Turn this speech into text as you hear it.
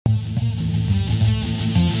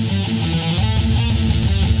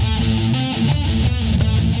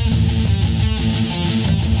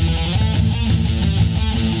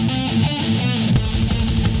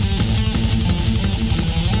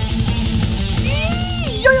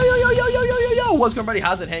what's going on, buddy?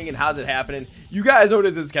 How's it hanging? How's it happening? You guys know what it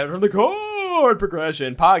is. It's Kevin from the Chord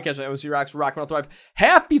Progression Podcast. MC Rocks, Rock, and Thrive.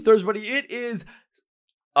 Happy Thursday, buddy. It is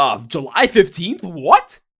July 15th.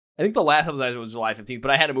 What? I think the last episode was July 15th, but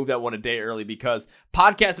I had to move that one a day early because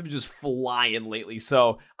podcasts have been just flying lately.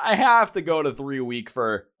 So I have to go to 3 a week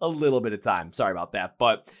for a little bit of time. Sorry about that.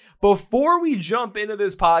 But before we jump into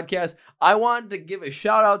this podcast, I wanted to give a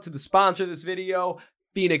shout out to the sponsor of this video,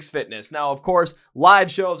 Phoenix Fitness. Now, of course,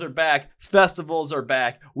 live shows are back. Festivals are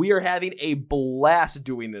back. We are having a blast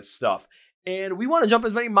doing this stuff. And we want to jump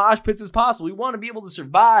as many mosh pits as possible. We want to be able to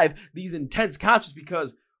survive these intense concerts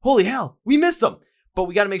because, holy hell, we miss them. But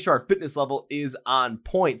we got to make sure our fitness level is on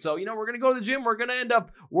point. So, we're going to go to the gym. We're going to end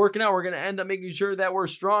up working out. We're going to end up making sure that we're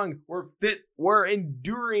strong, we're fit, we're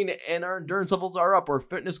enduring, and our endurance levels are up. Our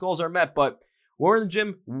fitness goals are met. But when we're in the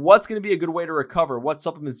gym, what's going to be a good way to recover? What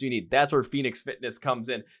supplements do you need? That's where Phoenix Fitness comes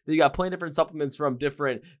in. They got plenty of different supplements from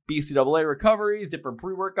different BCAA recoveries, different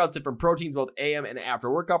pre-workouts, different proteins, both AM and after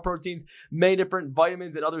workout proteins, many different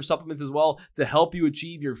vitamins and other supplements as well to help you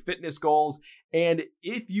achieve your fitness goals. And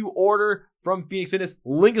if you order from Phoenix Fitness,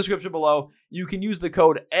 link in the description below, you can use the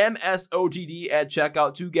code MSOTD at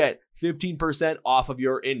checkout to get 15% off of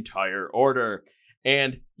your entire order.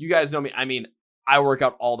 And you guys know me. I work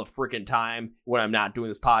out all the freaking time when I'm not doing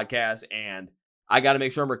this podcast, and I got to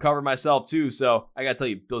make sure I'm recovering myself too. So I got to tell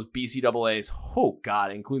you, those BCAAs, oh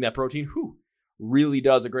God, including that protein, really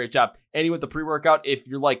does a great job. And with the pre-workout, if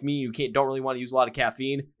you're like me, you don't really want to use a lot of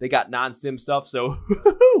caffeine. They got non-sim stuff, so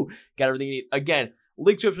got everything you need. Again,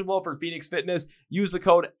 link description below for Phoenix Fitness. Use the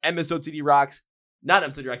code MSOTDROCKS. Not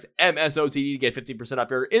MSOTDROCKS, MSOTD to get 15%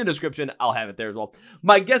 off your in the description. I'll have it there as well.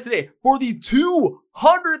 My guest today for the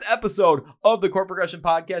 200th episode of the Chord Progression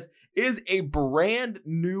Podcast is a brand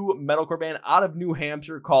new metalcore band out of New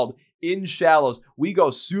Hampshire called In Shallows. We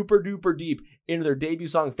go super duper deep into their debut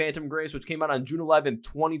song Phantom Grace, which came out on June 11th,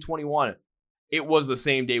 2021. It was the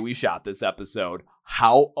same day we shot this episode.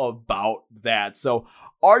 How about that? So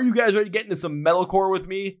are you guys ready to get into some metalcore with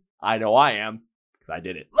me? I know I am, because I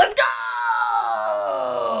did it. Let's go!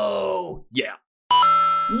 Yeah.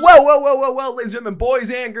 Well, ladies and gentlemen, boys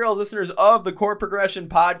and girls, listeners of the Chord Progression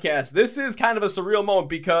Podcast. This is kind of a surreal moment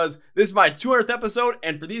because this is my 200th episode,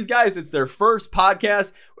 and for these guys, it's their first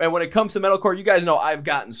podcast. And when it comes to metalcore, you guys know I've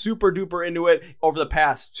gotten super duper into it over the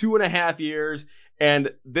past 2.5 years,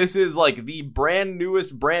 and this is like the brand new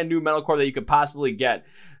metalcore that you could possibly get.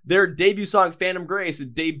 Their debut song, Phantom Grace,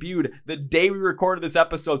 debuted the day we recorded this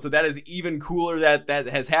episode, so that is even cooler that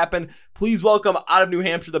has happened. Please welcome out of New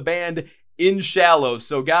Hampshire, the band In Shallows.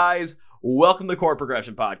 So guys, welcome to the Chord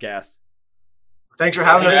Progression Podcast. Thanks for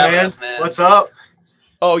having us, man. What's up?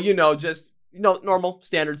 Oh, just normal,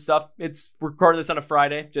 standard stuff. We're recording this on a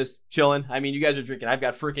Friday, just chilling. You guys are drinking. I've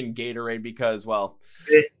got freaking Gatorade because,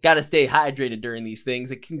 got to stay hydrated during these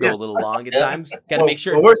things. It can go a little long at times. Got to make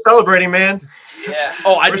sure. Well, we're celebrating, man. Yeah.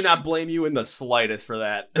 Oh, I do not blame you in the slightest for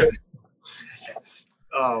that.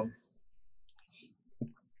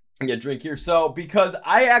 Yeah, drink here. So, because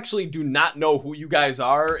I actually do not know who you guys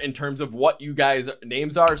are in terms of what you guys'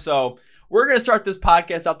 names are, so we're going to start this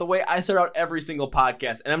podcast out the way I start out every single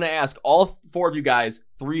podcast, and I'm going to ask all 4 of you guys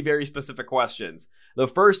 3 very specific questions. The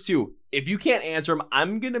first 2, if you can't answer them,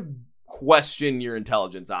 I'm going to question your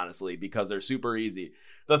intelligence, honestly, because they're super easy.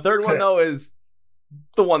 The third one, though, is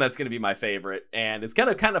the one that's going to be my favorite, and it's going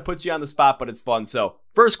to kind of put you on the spot, but it's fun. So,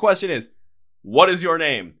 first question is, what is your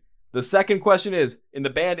name? The second question is, in the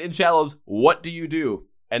band In Shallows, what do you do?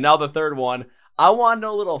 And now the third one, I want to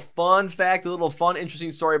know a little fun fact, a little fun,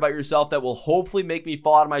 interesting story about yourself that will hopefully make me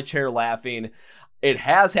fall out of my chair laughing. It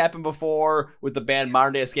has happened before with the band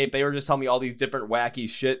Modern Day Escape. They were just telling me all these different wacky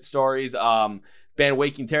shit stories. Band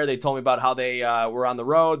Waking Terror, they told me about how they were on the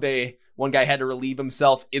road. One guy had to relieve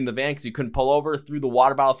himself in the van because he couldn't pull over, threw the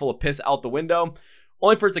water bottle full of piss out the window,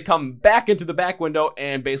 only for it to come back into the back window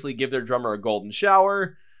and basically give their drummer a golden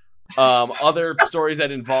shower. Other stories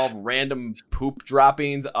that involve random poop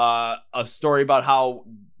droppings. A story about how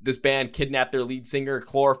this band kidnapped their lead singer,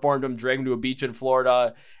 chloroformed him, dragged him to a beach in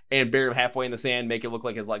Florida, and buried him halfway in the sand, make it look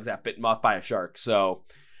like his legs got bitten off by a shark. So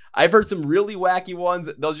I've heard some really wacky ones.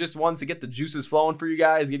 Those are just ones to get the juices flowing for you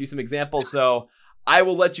guys, give you some examples. So I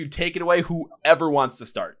will let you take it away, whoever wants to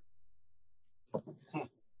start.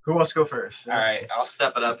 Who wants to go first? All right, I'll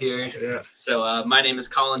step it up here. Yeah. So my name is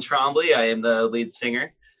Colin Trombley. I am the lead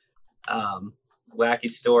singer. Wacky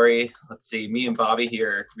story. Let's see. Me and Bobby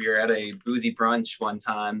here, we were at a boozy brunch one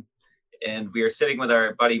time, and we were sitting with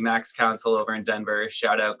our buddy Max Council over in Denver.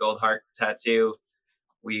 Shout out Goldheart Tattoo.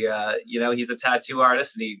 We, he's a tattoo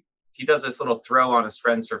artist, and he does this little throw on his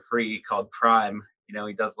friends for free called Prime.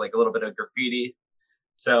 He does like a little bit of graffiti.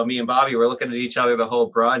 So me and Bobby were looking at each other the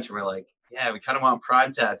whole brunch, and we're like, yeah, we kind of want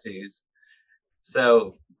prime tattoos.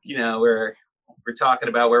 So, we're talking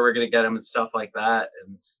about where we're going to get them and stuff like that.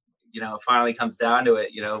 And, it finally comes down to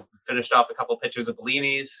it. We finished off a couple pictures of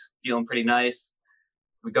Bellinis, feeling pretty nice.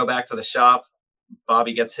 We go back to the shop.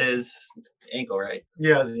 Bobby gets his ankle, right?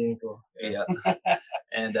 Yeah, the ankle. Yeah.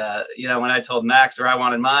 And, when I told Max where I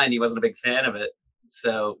wanted mine, he wasn't a big fan of it.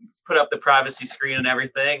 So put up the privacy screen and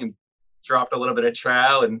everything and dropped a little bit of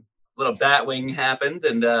trow, and a little bat wing happened.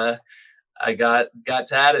 And I got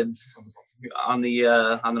tatted on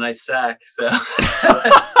the nice sack. So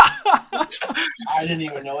I didn't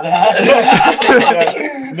even know that.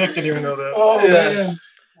 Nick didn't even know that. Oh, man.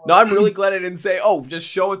 No, I'm really glad I didn't say, just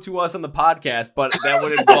show it to us on the podcast, but that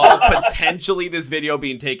would involve potentially this video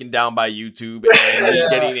being taken down by YouTube and me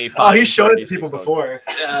getting a fine. Oh, he showed it to people before.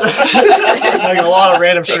 like a lot of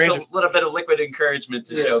random takes strangers. a little bit of liquid encouragement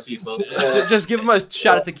to show people. Just give him a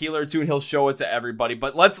shot of tequila or two and he'll show it to everybody.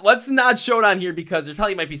 But let's not show it on here because there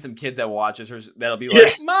probably might be some kids that watch this or that'll be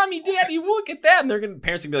like, Mommy, Daddy, look at that. And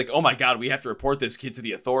parents are gonna be like, oh my God, we have to report this kid to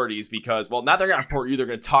the authorities because, well, not they're gonna report you, they're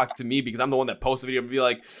gonna talk to me because I'm the one that posted the video and be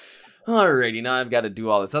like, alrighty, now I've got to do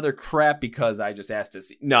all this other crap because I just asked to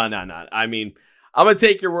see. No. I mean, I'm going to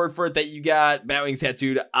take your word for it that you got Batwings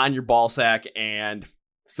tattooed on your ball sack, and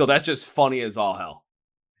so that's just funny as all hell.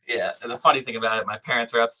 Yeah, and the funny thing about it, my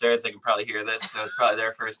parents are upstairs. They can probably hear this, so it's probably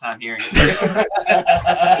their first time hearing it.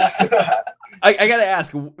 I got to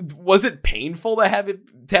ask, was it painful to have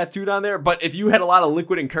it tattooed on there? But if you had a lot of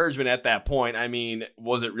liquid encouragement at that point, I mean,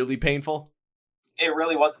 was it really painful? It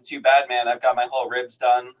really wasn't too bad, man. I've got my whole ribs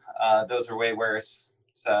done. Those were way worse.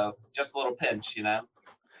 So just a little pinch,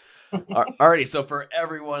 Alrighty, so for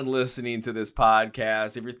everyone listening to this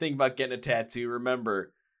podcast, if you're thinking about getting a tattoo,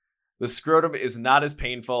 remember, the scrotum is not as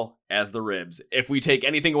painful as the ribs. If we take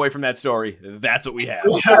anything away from that story, that's what we have.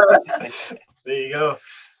 There you go.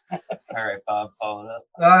 All right, Bob, follow it up.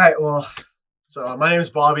 All right, well, so my name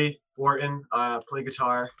is Bobby Wharton. I play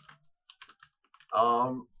guitar.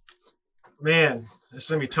 Man, this is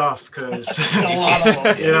gonna be tough because A lot of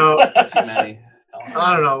them. Too many.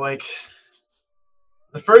 I don't know, like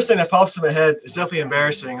the first thing that pops in my head is definitely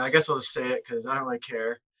embarrassing. I guess I'll just say it because I don't really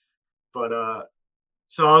care. But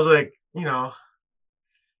so I was like,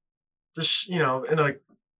 just and like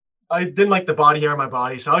I didn't like the body hair on my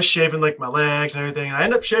body, so I was shaving like my legs and everything, and I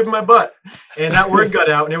ended up shaving my butt, and that word got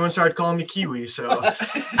out, and everyone started calling me Kiwi. So.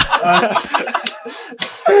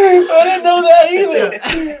 I didn't know that either.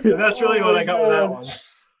 Yeah, that's really what I got with that one.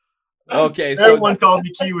 Okay, so Everyone called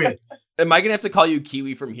me Kiwi. am I going to have to call you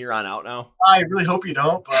Kiwi from here on out now? I really hope you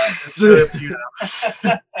don't, but it's really up to you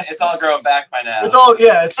now. It's all growing back by now. It's all,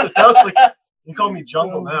 that's like, you call me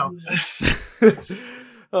Jungle now.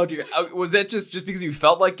 Oh dear. Was that just because you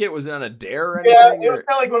felt like it? Was it on a dare or anything? Yeah, it was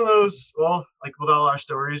kind of like one of those, well, like with all our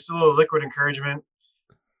stories, a little liquid encouragement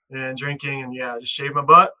and drinking, and yeah, just shaved my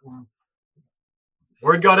butt. And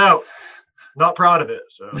word got out. Not proud of it,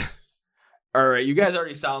 so. All right, you guys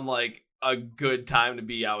already sound like a good time to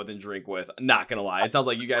be out with and drink with. Not gonna lie, it sounds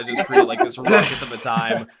like you guys just create like this ruckus of a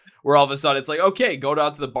time where all of a sudden it's like, okay, go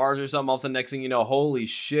out to the bars or something. All of a sudden, next thing you know, holy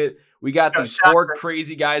shit, we got these four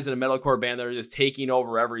crazy guys in a metalcore band that are just taking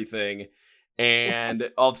over everything.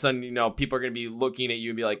 And all of a sudden, people are gonna be looking at you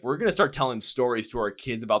and be like, we're gonna start telling stories to our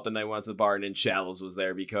kids about the night we went to the bar, and then Shallows was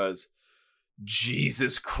there because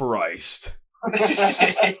Jesus Christ.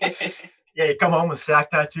 Yeah, you come home with sack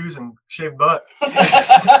tattoos and shaved butt.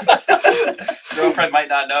 Girlfriend might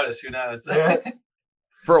not notice. Who knows? Yeah.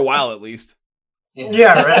 For a while, at least.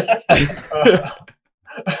 Yeah, right.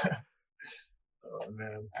 Oh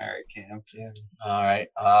man. All right, Cam. All right.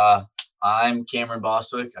 I'm Cameron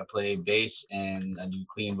Bostwick. I play bass and I do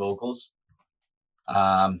clean vocals.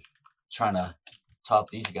 Trying to top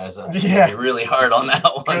these guys up. It's gonna be really hard on that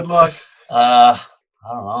one. Good luck. I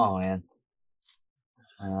don't know, man.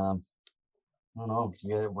 I don't know. I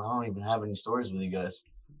don't even have any stories with you guys,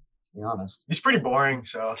 to be honest. He's pretty boring,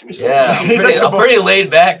 so. Yeah, I'm pretty laid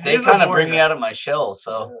back. They kind of bring me out of my shell,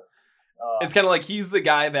 so. It's kind of like he's the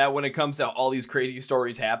guy that when it comes to all these crazy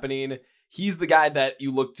stories happening, he's the guy that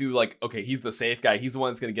you look to like, okay, he's the safe guy. He's the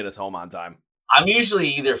one that's going to get us home on time. I'm usually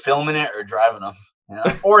either filming it or driving them.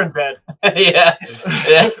 Or in bed. Yeah.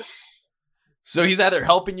 So he's either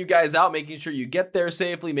helping you guys out, making sure you get there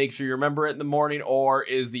safely, make sure you remember it in the morning, or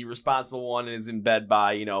is the responsible one and is in bed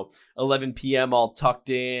by, 11 p.m. all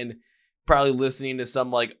tucked in, probably listening to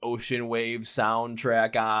some like Ocean Wave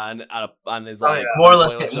soundtrack on his like more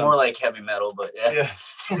like heavy metal, but yeah.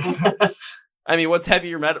 I mean, what's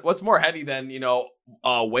heavier metal? What's more heavy than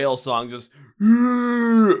a whale song? Just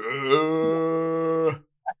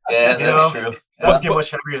yeah, that's true. It doesn't get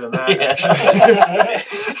much heavier than that.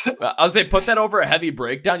 I was say put that over a heavy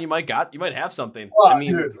breakdown. You might have something. Oh, I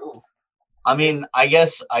mean, dude. I mean, I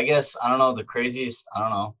guess I don't know the craziest. I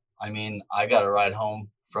don't know. I mean, I got a ride home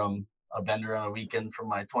from a bender on a weekend for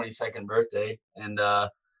my 22nd birthday, and I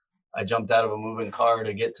jumped out of a moving car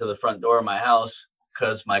to get to the front door of my house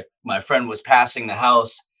because my friend was passing the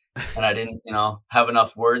house, and I didn't, have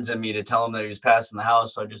enough words in me to tell him that he was passing the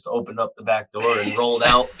house. So I just opened up the back door and rolled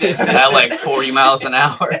out at like 40 miles an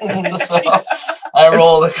hour. So I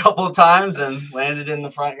rolled a couple of times and landed in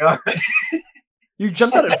the front yard. you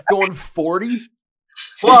jumped out of going 40?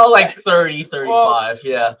 Well, like 30, 35, well,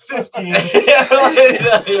 yeah. 15.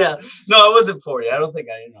 Yeah. No, it wasn't 40. I don't think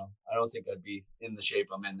I'd be in the shape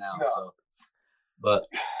I'm in now. No. So, but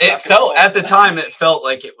it felt at the time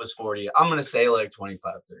like it was 40. I'm gonna say like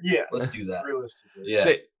 25, 30. Yeah. Let's do that. Realistically. Yeah.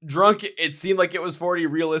 Say, drunk, it seemed like it was 40.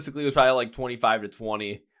 Realistically, it was probably like 25 to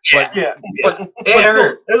 20. But it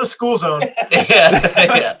hurt. There's a school zone.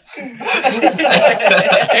 Yeah.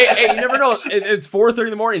 hey, you never know. It's 4:30 in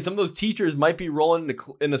the morning. Some of those teachers might be rolling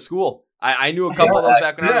into school. I knew a couple of those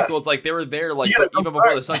back when I was in school. It's like they were there like even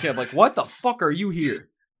before the sun came up. Like, what the fuck are you here?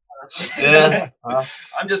 Yeah.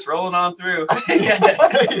 I'm just rolling on through.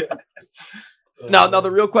 Now the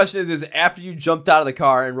real question is after you jumped out of the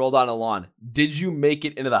car and rolled on the lawn, did you make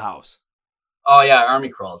it into the house? Oh yeah, army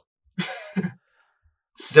crawled.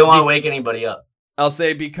 Don't want to wake anybody up. I'll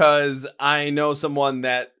say because I know someone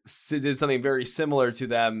that did something very similar to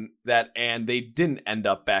them and they didn't end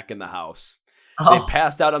up back in the house. Oh. They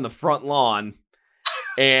passed out on the front lawn,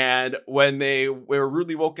 and when they were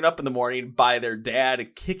rudely woken up in the morning by their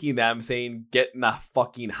dad kicking them, saying, "Get in the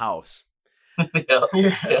fucking house."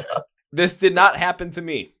 Yeah. This did not happen to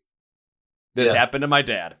me. This happened to my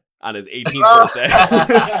dad on his 18th birthday.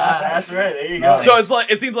 That's right. There you go. So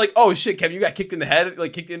it seems like, oh shit, Kevin, you got kicked in the head,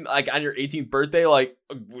 like kicked in like on your 18th birthday, like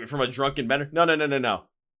from a drunken bender. No.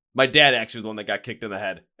 My dad actually was the one that got kicked in the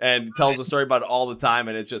head and tells the story about it all the time,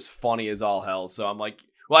 and it's just funny as all hell. So I'm like,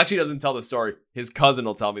 well, actually, he doesn't tell the story. His cousin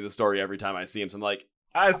will tell me the story every time I see him. So I'm like,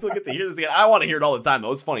 I still get to hear this again. I want to hear it all the time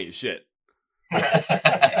though. It's funny as shit.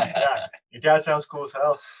 Yeah, your dad sounds cool as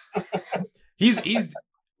hell. He's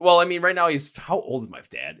well, I mean, right now how old is my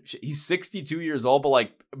dad? He's 62 years old, but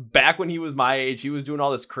like back when he was my age, he was doing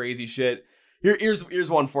all this crazy shit. Here's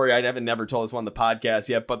one for you. I haven't never told this one on the podcast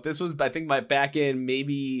yet, but this was, I think, back in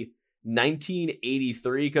maybe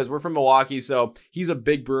 1983, because we're from Milwaukee, so he's a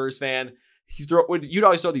big Brewers fan. You'd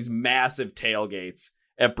always throw these massive tailgates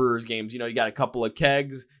at Brewers games. You got a couple of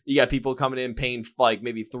kegs. You got people coming in paying like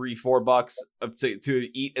maybe $3-4 to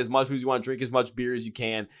eat as much as you want, drink as much beer as you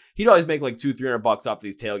can. He'd always make like $200-300 off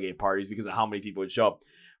these tailgate parties because of how many people would show up.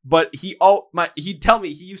 But he'd tell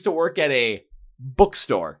me he used to work at a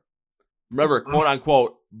bookstore. Remember, quote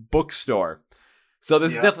unquote, bookstore. So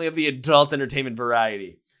this is definitely of the adult entertainment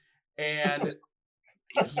variety. And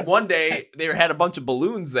one day they had a bunch of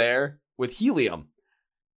balloons there with helium.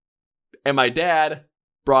 And my dad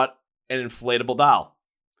brought an inflatable doll.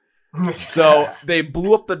 So they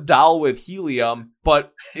blew up the doll with helium,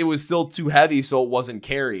 but it was still too heavy, so it wasn't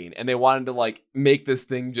carrying. And they wanted to like make this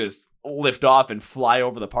thing just lift off and fly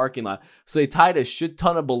over the parking lot. So they tied a shit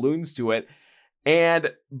ton of balloons to it.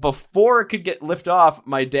 And before it could get lift off,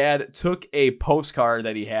 my dad took a postcard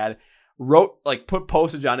that he had, put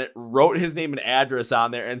postage on it, wrote his name and address on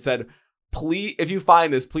there, and said, "Please, if you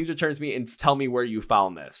find this, please return to me and tell me where you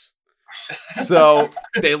found this." So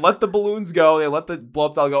they let the balloons go, they let the blow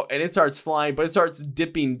up doll go, and it starts flying, but it starts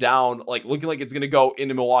dipping down, like looking like it's gonna go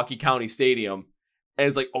into Milwaukee County Stadium. And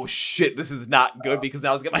it's like, oh shit, this is not good because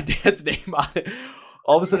now it's got my dad's name on it.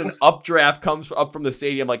 All of a sudden, an updraft comes up from the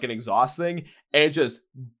stadium like an exhaust thing, and it just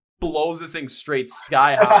blows this thing straight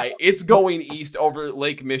sky high. It's going east over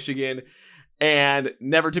Lake Michigan, and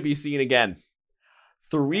never to be seen again.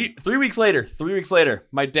 3 weeks later,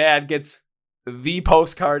 my dad gets the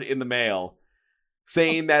postcard in the mail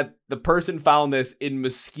saying that the person found this in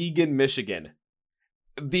Muskegon, Michigan.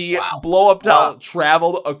 The blow-up doll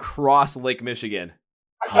traveled across Lake Michigan.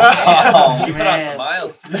 Oh, man.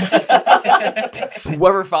 Miles.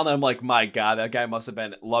 Whoever found that, I'm like, my God, that guy must have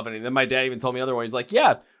been loving it. And then my dad even told me other one. He's like,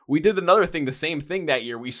 yeah, we did another thing, the same thing that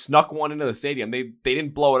year. We snuck one into the stadium. They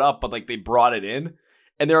didn't blow it up, but like they brought it in.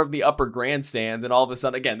 And they're up the upper grandstands. And all of a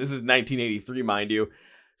sudden, again, this is 1983, mind you.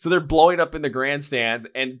 So they're blowing up in the grandstands.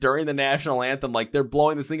 And during the national anthem, like they're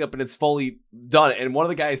blowing this thing up and it's fully done. And one of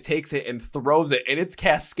the guys takes it and throws it. And it's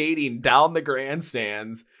cascading down the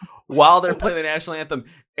grandstands while they're playing the national anthem.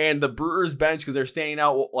 And the Brewers bench, because they're standing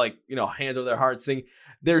out, like, hands over their hearts singing,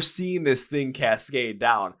 they're seeing this thing cascade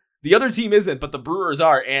down. The other team isn't, but the Brewers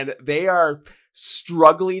are. And they are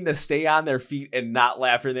struggling to stay on their feet and not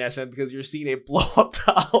laugh during the national anthem because you're seeing a blow-up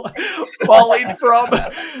doll falling from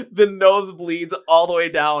the nosebleeds all the way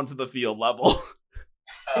down to the field level.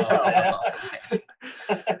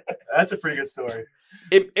 That's a pretty good story.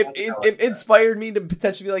 It inspired me to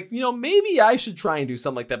potentially be like, maybe I should try and do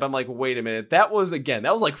something like that. But I'm like, wait a minute. That was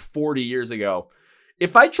like 40 years ago.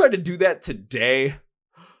 If I tried to do that today,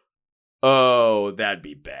 oh, that'd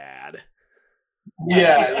be bad.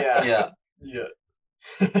 Yeah.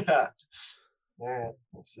 Man,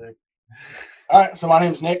 that's sick. All right, so my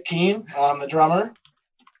name's Nick Keene. I'm the drummer.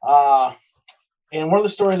 And one of the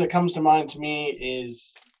stories that comes to mind to me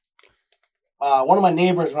is one of my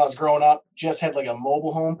neighbors when I was growing up just had like a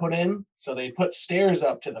mobile home put in. So they put stairs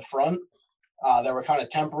up to the front that were kind of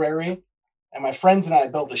temporary. And my friends and I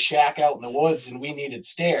built a shack out in the woods and we needed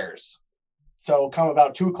stairs. So come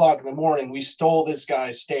about 2:00 in the morning, we stole this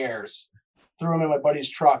guy's stairs, threw him in my buddy's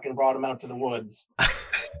truck and brought him out to the woods.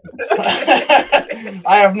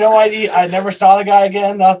 I have no idea. I never saw the guy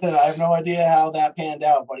again, nothing. I have no idea how that panned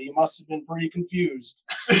out, but he must have been pretty confused.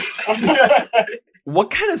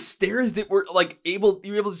 What kind of stairs you were able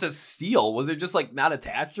to just steal? Was it just like not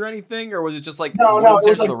attached or anything, or was it just like no?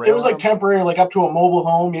 It was like temporary, like up to a mobile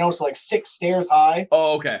home. So like 6 stairs high.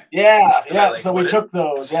 Oh, okay. Yeah. Like so wooden? We took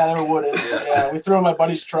those. Yeah, they were wooden. Yeah, we threw in my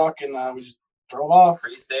buddy's truck and we just drove off.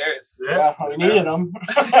 Free stairs. Yeah, we needed them.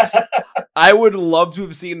 I would love to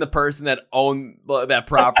have seen the person that owned that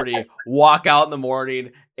property walk out in the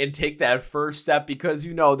morning and take that first step because,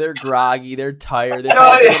 they're groggy, they're tired, they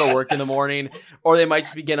might have to go to work in the morning, or they might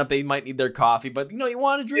just be getting up, they might need their coffee, but, you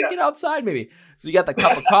want to drink it outside maybe. So you got the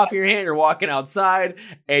cup of coffee in your hand, you're walking outside,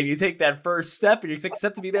 and you take that first step, and you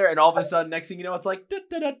accept to be there, and all of a sudden, next thing you know, it's like,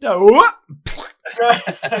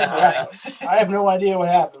 I have no idea what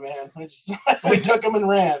happened, man. We took them and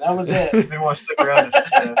ran. That was it. They want to stick around.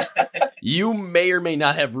 You may or may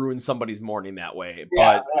not have ruined somebody's morning that way,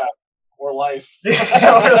 but or life.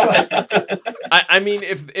 I mean,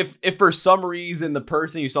 if for some reason the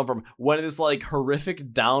person you saw from went in this like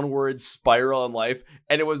horrific downward spiral in life,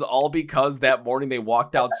 and it was all because that morning they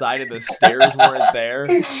walked outside and the stairs weren't there,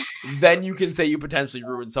 then you can say you potentially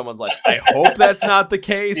ruined someone's life. I hope that's not the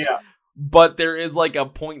case. Yeah. But there is like a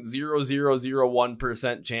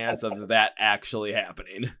 0.0001% chance of that actually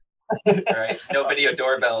happening. Right. No video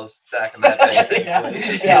doorbells back in that day,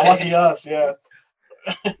 thankfully. Yeah, lucky us, yeah.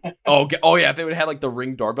 Oh yeah, if they would have had like the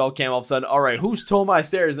Ring doorbell cam all of a sudden, all right, who stole my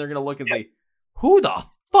stairs? And they're going to look and say, who the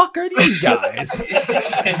fuck are these guys?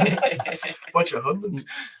 Bunch of hoodlums.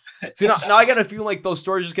 See, now I got a feeling like those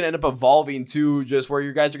stories are just going to end up evolving to just where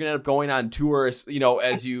you guys are going to end up going on tours,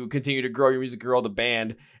 as you continue to grow your music, grow the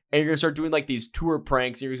band. And you're going to start doing like these tour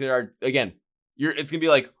pranks. And you're going to start, again, it's going to be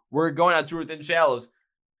like, we're going on tour with In Shallows.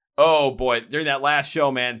 Oh boy, during that last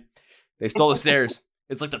show, man, they stole the stairs.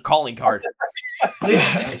 It's like their calling card.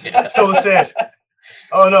 Stole the stairs.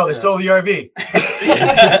 Oh no, they stole the RV.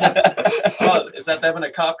 Oh, is that them in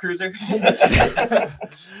a cop cruiser?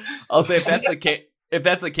 I'll say if that's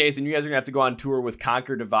the case, then you guys are going to have to go on tour with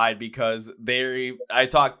Conquer Divide because I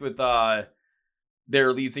talked with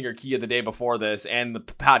their lead singer Kia the day before this, and the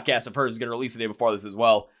podcast of hers is going to release the day before this as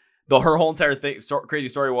well. Her whole entire crazy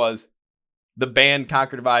story was the band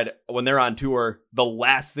Conquer Divide, when they're on tour, the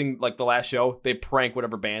last show, they prank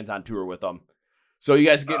whatever band's on tour with them. So you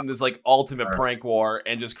guys get in this like ultimate prank war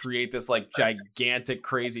and just create this like gigantic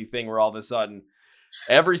crazy thing where all of a sudden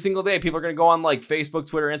every single day people are going to go on like Facebook,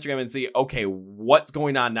 Twitter, Instagram and see, okay, what's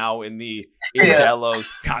going on now in the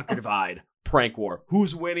Jello's Conquer Divide prank war?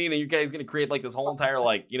 Who's winning? And you guys are going to create like this whole entire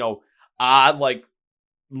like, odd like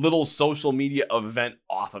little social media event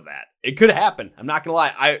off of that. It could happen. I'm not going to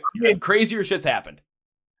lie. Crazier shit's happened.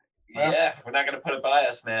 Yeah, we're not going to put it by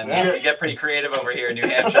us, man. Yeah. We get pretty creative over here in New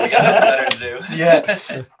Hampshire. We got nothing better to do. Yeah.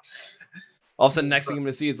 All of a sudden, next thing I'm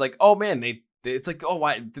going to see is like, oh man, it's like, oh,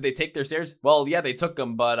 why did they take their stairs? Well, yeah, they took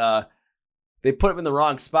them, but they put them in the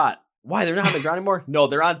wrong spot. Why? They're not on the ground anymore? No,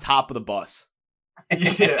 they're on top of the bus.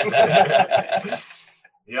 Yeah.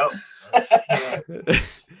 Yep.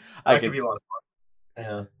 I That could could be a lot of fun.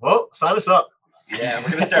 Yeah. Well, sign us up. Yeah, we're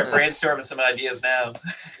going to start brainstorming some ideas now.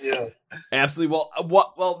 Yeah. Absolutely.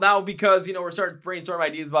 Well, now because, we're starting to brainstorm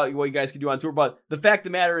ideas about what you guys could do on tour, but the fact of the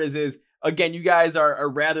matter is again, you guys are a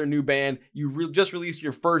rather new band. You just released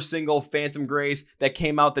your first single, Phantom Grace, that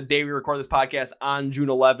came out the day we record this podcast on June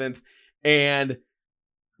 11th. And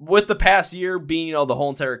with the past year being, the whole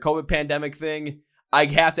entire COVID pandemic thing, I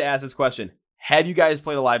have to ask this question. Have you guys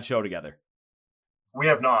played a live show together? We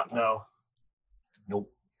have not, no.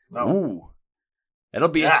 Nope. No. Ooh. It'll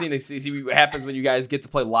be interesting to see what happens when you guys get to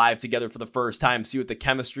play live together for the first time, see what the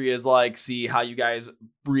chemistry is like, see how you guys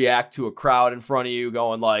react to a crowd in front of you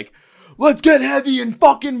going like, let's get heavy and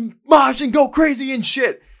fucking mosh and go crazy and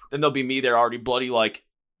shit. Then there'll be me there already bloody like,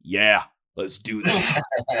 yeah, let's do this.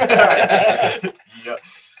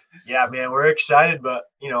 Yeah, man, we're excited, but,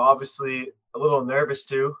 obviously a little nervous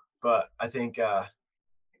too. But I think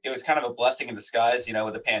it was kind of a blessing in disguise,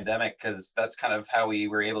 with the pandemic, because that's kind of how we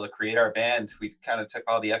were able to create our band. We kind of took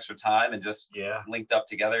all the extra time and just linked up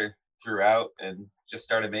together throughout and just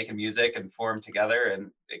started making music and formed together. And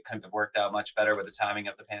it couldn't have worked out much better with the timing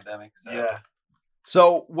of the pandemic. So. Yeah.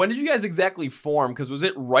 So when did you guys exactly form? Because was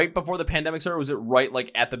it right before the pandemic started, or was it right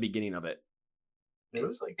like at the beginning of it? It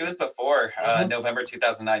was before November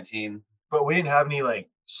 2019. But we didn't have any like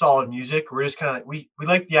solid music. We're just kind of we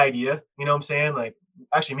liked the idea. You know what I'm saying? Like,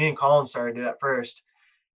 actually, me and Colin started it at first,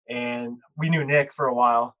 and we knew Nick for a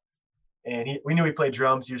while, and we knew he played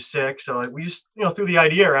drums. He was sick, so like we just threw the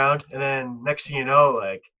idea around, and then next thing you know,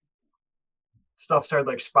 like stuff started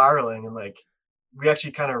like spiraling, and like we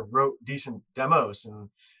actually kind of wrote decent demos, and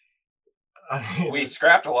we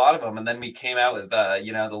scrapped a lot of them, and then we came out with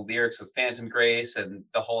the lyrics with Phantom Grace, and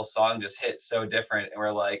the whole song just hit so different, and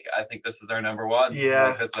we're like, I think this is our number one. Yeah,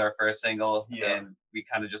 like, this is our first single, and we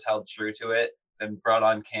kind of just held true to it. And brought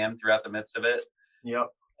on Cam throughout the midst of it. Yep.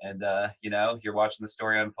 And, you're watching the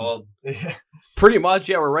story unfold. Pretty much,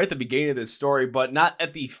 yeah. We're right at the beginning of this story, but not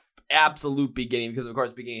at the absolute beginning, because, of course,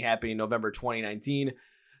 the beginning happened in November 2019.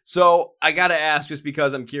 So I got to ask, just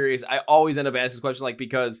because I'm curious, I always end up asking this question, like,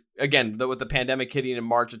 because, again, with the pandemic hitting in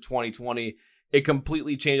March of 2020, it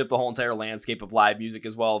completely changed up the whole entire landscape of live music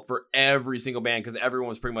as well for every single band, because everyone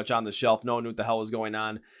was pretty much on the shelf. No one knew what the hell was going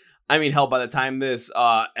on. I mean, hell, by the time this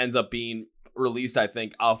ends up being released, I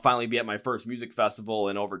think I'll finally be at my first music festival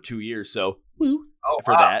in over 2 years. So woo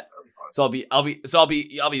for that. So I'll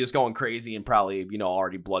be just going crazy and probably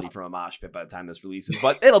already bloody from a mosh pit by the time this releases.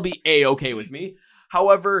 But it'll be a-okay with me.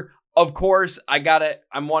 However, of course,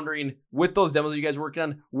 I'm wondering, with those demos that you guys were working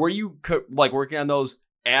on, were you like working on those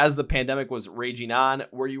as the pandemic was raging on?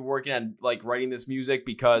 Were you working on like writing this music?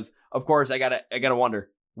 Because of course I gotta wonder,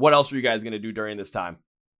 what else were you guys gonna do during this time?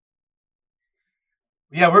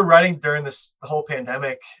 Yeah, we're writing during the whole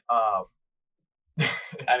pandemic. I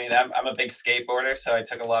mean, I'm a big skateboarder, so I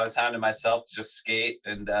took a lot of time to myself to just skate.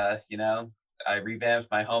 And, I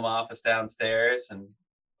revamped my home office downstairs and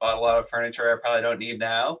bought a lot of furniture I probably don't need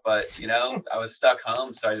now. But, I was stuck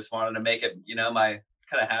home, so I just wanted to make it, my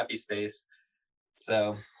kind of happy space.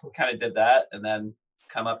 So kind of did that, and then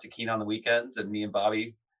come up to Keene on the weekends, and me and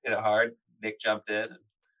Bobby hit it hard. Nick jumped in.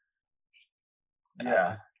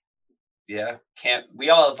 Yeah, we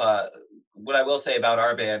all have, what I will say about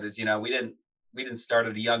our band is, we didn't start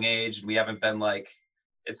at a young age, and we haven't been like,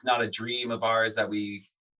 it's not a dream of ours that we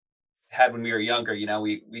had when we were younger.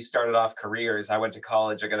 We started off careers. I went to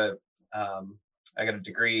college, I got a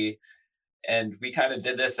degree, and we kind of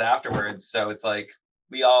did this afterwards. So it's like,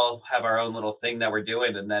 we all have our own little thing that we're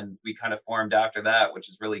doing, and then we kind of formed after that, which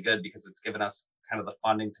is really good because it's given us kind of the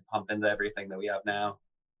funding to pump into everything that we have now.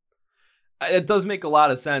 It does make a lot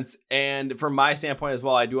of sense. And from my standpoint as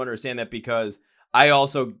well, I do understand that, because I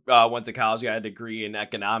also went to college, got a degree in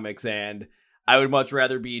economics, and I would much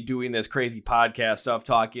rather be doing this crazy podcast stuff,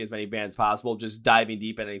 talking as many bands possible, just diving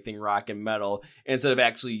deep in anything rock and metal, instead of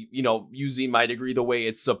actually, using my degree the way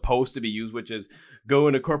it's supposed to be used, which is go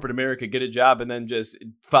into corporate America, get a job, and then just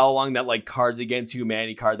follow along that like Cards Against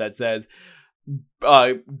Humanity card that says,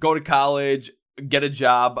 go to college, get a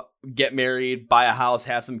job, get married, buy a house,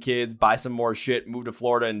 have some kids, buy some more shit, move to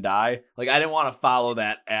Florida and die. Like, I didn't want to follow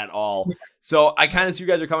that at all. So I kind of see you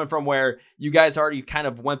guys are coming from where you guys already kind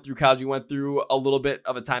of went through college. You went through a little bit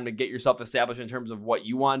of a time to get yourself established in terms of what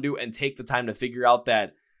you want to do, and take the time to figure out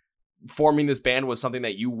that forming this band was something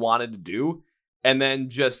that you wanted to do, and then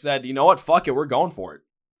just said, you know what, fuck it, we're going for it.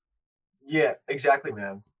 Yeah, exactly,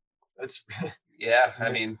 man. That's yeah,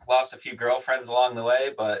 I mean, lost a few girlfriends along the way,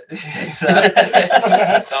 but it's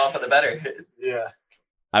all for the better. Yeah.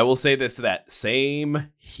 I will say this to that.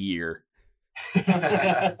 Same here.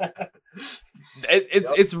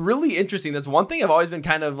 It's really interesting. That's one thing I've always been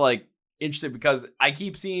kind of like interested, because I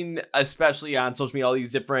keep seeing, especially on social media, all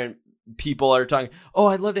these different people are talking, oh,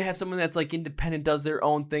 I'd love to have someone that's like independent, does their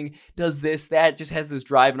own thing, does this, that, just has this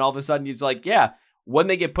drive, and all of a sudden it's like, yeah, when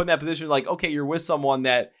they get put in that position, like, okay, you're with someone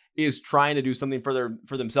that is trying to do something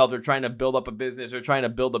for themselves. They're trying to build up a business, or trying to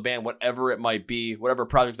build a band, whatever it might be, whatever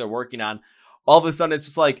project they're working on. All of a sudden it's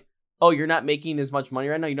just like, oh, you're not making as much money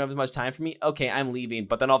right now, you don't have as much time for me, okay, I'm leaving.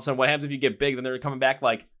 But then all of a sudden, what happens if you get big? Then they're coming back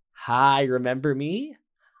like, hi, remember me?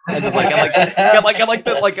 And then got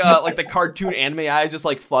the cartoon anime eyes just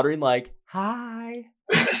like fluttering like, hi.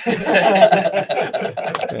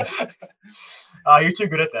 You're too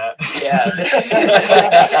good at that.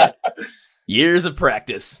 Yeah. Years of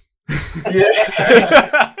practice.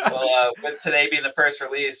 Well, with today being the first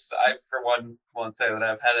release, I for one won't say that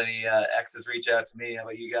I've had any exes reach out to me. How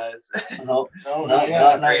about you guys? No, not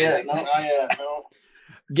yet. No.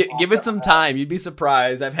 Give it some time. You'd be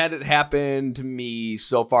surprised. I've had it happen to me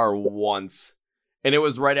so far once. And it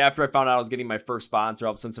was right after I found out I was getting my first sponsor.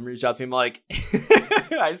 All of a sudden, somebody reached out to me. I'm like,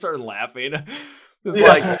 I started laughing. It's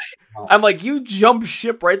like, I'm like, you jump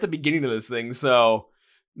ship right at the beginning of this thing. So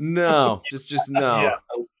no, just no. Yeah.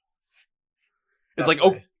 It's like,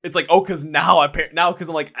 because because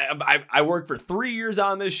I'm like, I worked for 3 years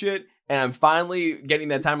on this shit, and I'm finally getting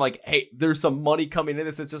that time. Like, hey, there's some money coming in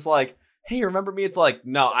this. It's just like, hey, remember me? It's like,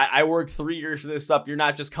 no, I worked 3 years for this stuff. You're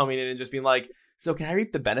not just coming in and just being like, so can I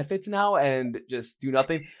reap the benefits now and just do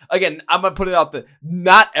nothing? Again, I'm gonna put it out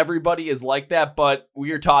not everybody is like that, but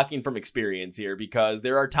we are talking from experience here because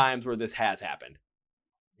there are times where this has happened.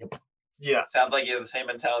 Yeah. Sounds like you have the same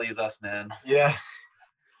mentality as us, man. Yeah.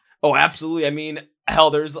 Oh, absolutely. I mean, hell,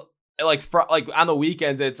 there's like on the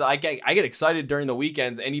weekends, it's I get excited during the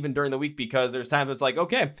weekends and even during the week because there's times it's like,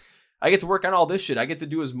 okay, I get to work on all this shit. I get to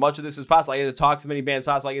do as much of this as possible. I get to talk to as many bands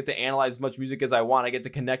as possible. I get to analyze as much music as I want. I get to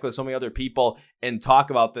connect with so many other people and talk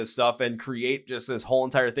about this stuff and create just this whole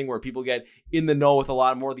entire thing where people get in the know with a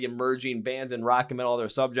lot more of the emerging bands and rock and metal, their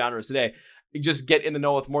subgenres today. Just get in the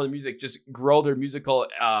know with more of the music, just grow their musical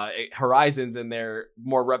horizons and their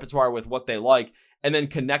more repertoire with what they like, and then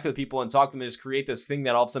connect with people and talk to them and just create this thing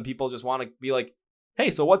that all of a sudden people just want to be like, hey,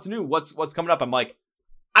 so what's new? What's coming up? I'm like,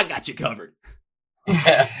 I got you covered.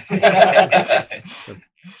 Yeah.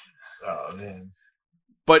 Oh man.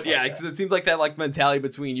 But yeah, it seems like that like mentality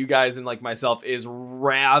between you guys and like myself is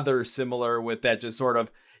rather similar with that just sort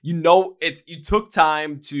of, you took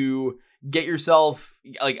time to get yourself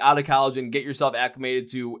like out of college and get yourself acclimated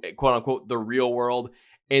to quote unquote the real world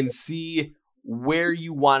and see where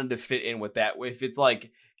you wanted to fit in with that. If it's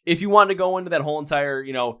like, if you wanted to go into that whole entire,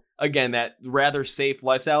 again, that rather safe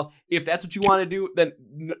lifestyle, if that's what you want to do, then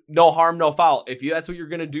no harm, no foul. If that's what you're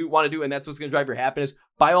going to want to do, and that's what's going to drive your happiness,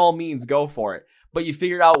 by all means, go for it. But you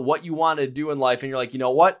figured out what you want to do in life, and you're like, you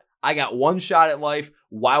know what? I got one shot at life.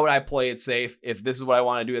 Why would I play it safe if this is what I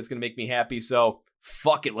want to do? It's going to make me happy. So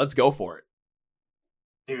fuck it. Let's go for it.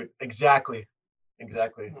 Dude, exactly.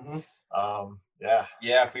 Mm-hmm. Yeah.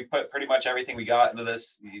 Yeah, we put pretty much everything we got into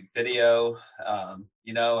this video.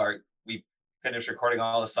 We finished recording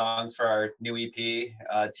all the songs for our new EP,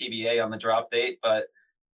 TBA on the drop date, but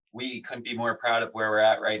we couldn't be more proud of where we're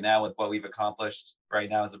at right now with what we've accomplished right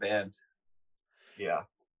now as a band. Yeah.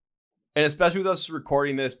 And especially with us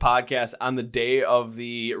recording this podcast on the day of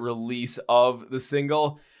the release of the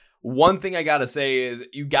single, one thing I got to say is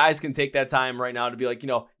you guys can take that time right now to be like,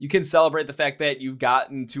 you can celebrate the fact that you've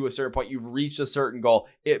gotten to a certain point. You've reached a certain goal.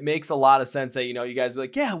 It makes a lot of sense that, you guys be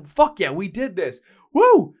like, yeah, fuck yeah, we did this.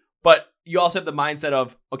 Woo. But you also have the mindset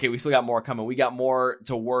of, okay, we still got more coming. We got more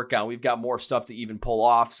to work on. We've got more stuff to even pull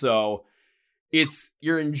off. So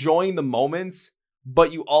you're enjoying the moments,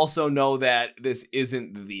 but you also know that this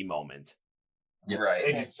isn't the moment. Right.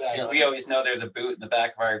 Exactly. We always know there's a boot in the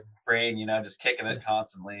back of our brain, just kicking it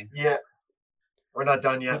constantly. Yeah. We're not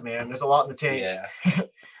done yet, man. There's a lot in the tank. Yeah.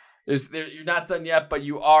 You're not done yet, but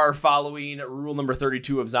you are following rule number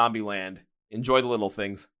 32 of Zombieland. Enjoy the little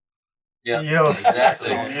things. Yeah.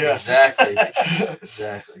 Exactly. Yeah.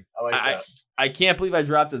 Exactly. I like that. I can't believe I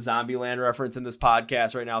dropped a Zombieland reference in this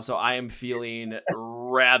podcast right now, so I am feeling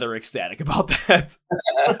rather ecstatic about that.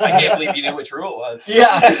 I can't believe you knew which rule it was.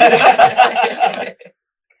 Yeah.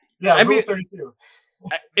 Yeah, I rule mean, 32.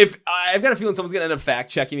 If I've got a feeling someone's gonna end up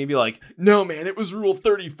fact checking me and be like, no man, it was rule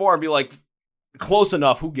 34, and be like, close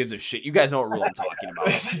enough, who gives a shit? You guys know what rule I'm talking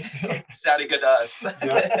about. Sounded good to us.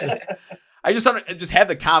 Yeah. I just have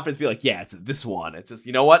the confidence to be like, yeah, it's this one. It's just,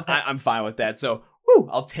 you know what? I'm fine with that. So,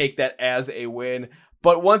 I'll take that as a win.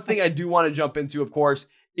 But one thing I do want to jump into, of course,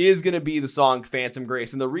 is going to be the song Phantom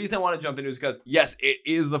Grace. And the reason I want to jump into is because, yes, it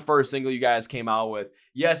is the first single you guys came out with.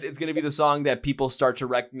 Yes, it's going to be the song that people start to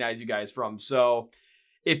recognize you guys from. So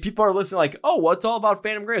if people are listening like, oh, what's all about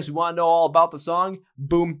Phantom Grace? We want to know all about the song.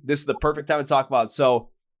 Boom, this is the perfect time to talk about it. So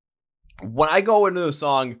when I go into the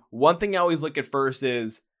song, one thing I always look at first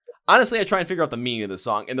is, honestly, I try and figure out the meaning of the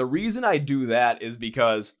song. And the reason I do that is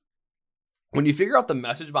because when you figure out the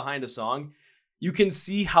message behind a song, you can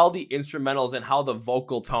see how the instrumentals and how the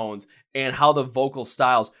vocal tones and how the vocal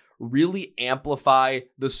styles really amplify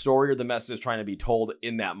the story or the message trying to be told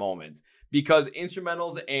in that moment. because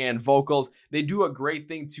instrumentals and vocals, they do a great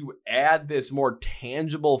thing to add this more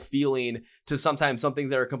tangible feeling to sometimes some things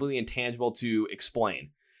that are completely intangible to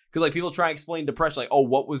explain. Because like people try and explain depression, like, oh,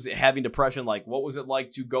 what was it having depression like? What was it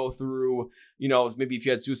like to go through, maybe if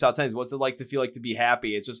you had suicidal times, what's it like to feel like to be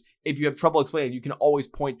happy? It's just, if you have trouble explaining, you can always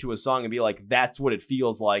point to a song and be like, that's what it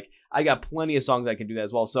feels like. I got plenty of songs that can do that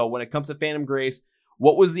as well. So when it comes to Phantom Grace,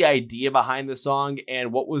 what was the idea behind the song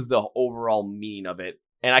and what was the overall meaning of it?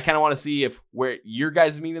 And I kind of want to see if where your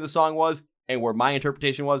guys' meaning of the song was and where my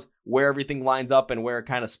interpretation was, where everything lines up and where it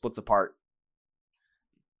kind of splits apart.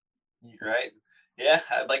 Right. Yeah,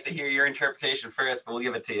 I'd like to hear your interpretation first, but we'll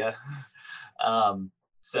give it to you.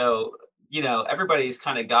 So, everybody's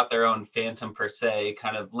kind of got their own phantom per se,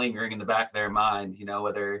 kind of lingering in the back of their mind,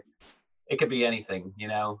 whether it could be anything,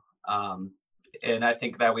 and I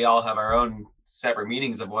think that we all have our own separate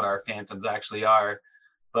meanings of what our phantoms actually are.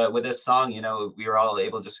 But with this song, we were all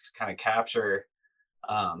able to just kind of capture,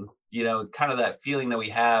 kind of that feeling that we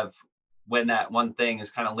have when that one thing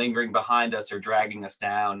is kind of lingering behind us or dragging us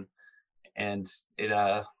down. And it,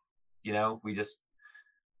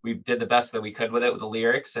 we did the best that we could with it with the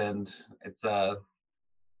lyrics, and it's,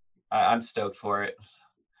 I'm stoked for it.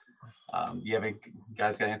 You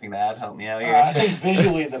guys got anything to add? Help me out here. I think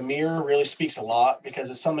visually the mirror really speaks a lot because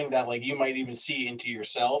it's something that like you might even see into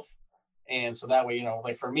yourself. And so that way,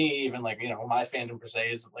 like for me, even like, my fandom per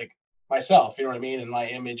se is like myself, you know what I mean? And my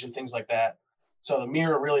image and things like that. So the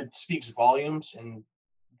mirror really speaks volumes in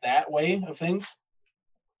that way of things.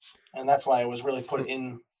 And that's why it was really put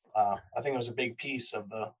in, I think it was a big piece of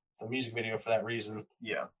the music video for that reason.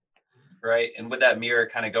 Yeah. Right. And with that mirror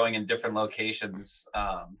kind of going in different locations,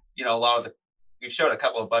 we showed a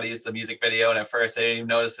couple of buddies the music video, and at first they didn't even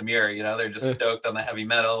notice the mirror, they're just stoked on the heavy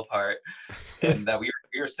metal part. And we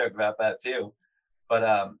were stoked about that too.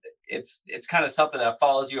 But it's kind of something that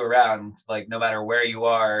follows you around, like no matter where you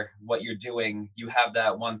are, what you're doing, you have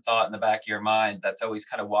that one thought in the back of your mind that's always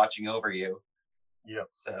kind of watching over you. Yeah.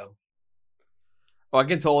 So. Oh, I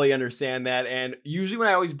can totally understand that. And usually when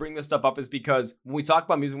I always bring this stuff up is because when we talk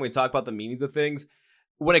about music, when we talk about the meanings of things,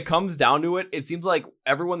 when it comes down to it, it seems like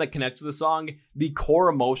everyone that connects to the song, the core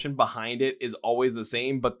emotion behind it is always the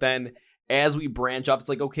same. But then as we branch off, it's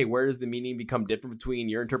like, okay, where does the meaning become different between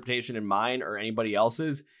your interpretation and mine or anybody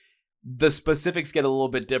else's? The specifics get a little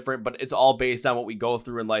bit different, but it's all based on what we go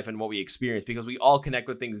through in life and what we experience because we all connect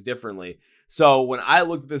with things differently. So when I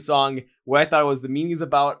looked at this song, what I thought was the meaning is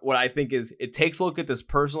about what I think is it takes a look at this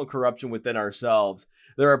personal corruption within ourselves.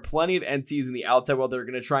 There are plenty of entities in the outside world that are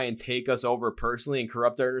going to try and take us over personally and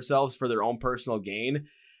corrupt ourselves for their own personal gain.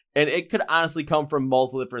 And it could honestly come from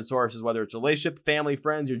multiple different sources, whether it's relationship, family,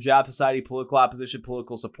 friends, your job, society, political opposition,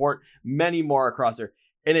 political support, many more across there.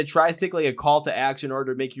 And it tries to take like a call to action in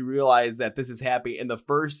order to make you realize that this is happy. And the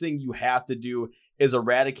first thing you have to do is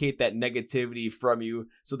eradicate that negativity from you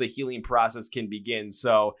so the healing process can begin.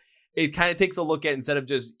 So it kind of takes a look at, instead of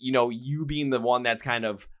just, you being the one that's kind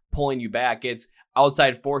of pulling you back, it's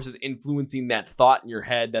outside forces influencing that thought in your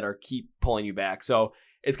head that are keep pulling you back. So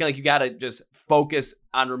it's kind of like you got to just focus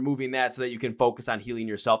on removing that so that you can focus on healing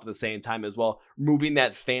yourself at the same time as well. Removing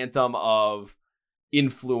that phantom of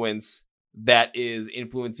influence that is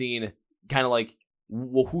influencing kind of like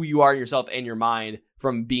who you are in yourself and your mind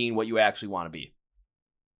from being what you actually want to be.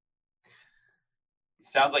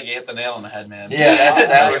 Sounds like you hit the nail on the head, man. Yeah,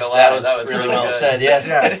 that was really well good. said. Yeah.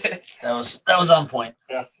 that was on point.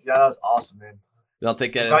 Yeah, that was awesome, man. And I'll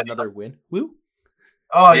take that as another win. Woo.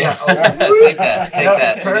 Oh yeah. Take that.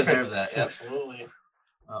 You deserve that. Yeah. Absolutely.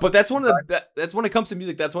 But that's one of that's when it comes to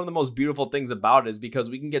music, that's one of the most beautiful things about it, is because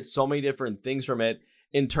we can get so many different things from it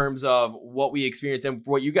in terms of what we experience and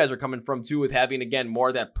what you guys are coming from too, with having, again, more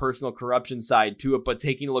of that personal corruption side to it, but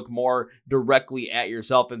taking a look more directly at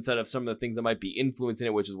yourself instead of some of the things that might be influencing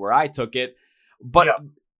it, which is where I took it. But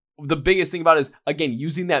the biggest thing about it is, again,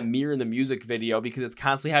 using that mirror in the music video, because it's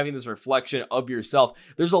constantly having this reflection of yourself.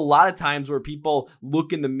 There's a lot of times where people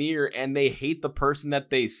look in the mirror and they hate the person that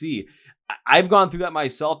they see. I've gone through that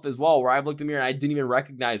myself as well, where I've looked in the mirror and I didn't even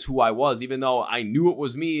recognize who I was, even though I knew it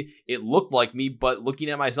was me. It looked like me, but looking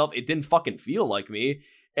at myself, it didn't fucking feel like me.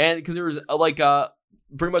 And because there was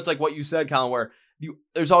pretty much like what you said, Colin, where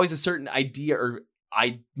there's always a certain idea or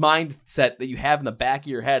mindset that you have in the back of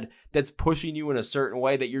your head that's pushing you in a certain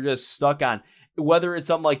way that you're just stuck on. Whether it's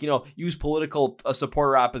something like, use political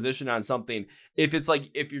support or opposition on something. If it's like,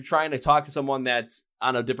 if you're trying to talk to someone that's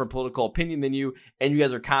on a different political opinion than you, and you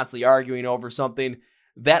guys are constantly arguing over something,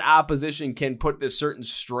 that opposition can put this certain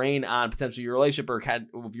strain on potentially your relationship or kind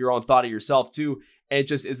of your own thought of yourself too. and it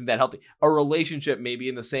just isn't that healthy. A relationship may be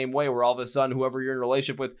in the same way, where all of a sudden whoever you're in a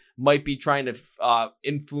relationship with might be trying to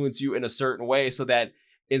influence you in a certain way, so that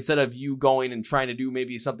instead of you going and trying to do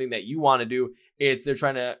maybe something that you want to do, they're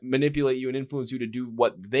trying to manipulate you and influence you to do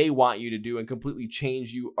what they want you to do and completely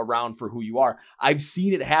change you around for who you are. I've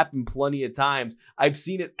seen it happen plenty of times. I've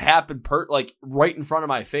seen it happen like right in front of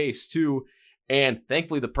my face too. And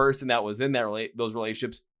thankfully the person that was in those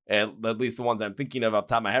relationships, and at least the ones I'm thinking of off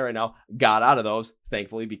the top of my head right now, got out of those,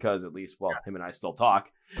 thankfully, because at least, well, him and I still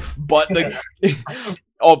talk. But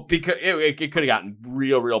because it could have gotten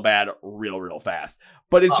real bad real fast.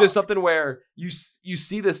 But it's just something where you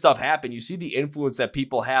see this stuff happen. You see the influence that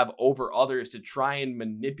people have over others to try and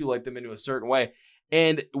manipulate them into a certain way.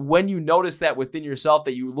 And when you notice that within yourself,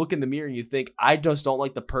 that you look in the mirror and you think, I just don't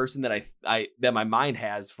like the person that that my mind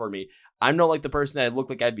has for me. I'm not like the person that I look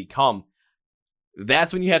like I'd become.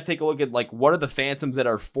 That's when you have to take a look at, like, what are the phantoms that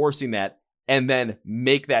are forcing that, and then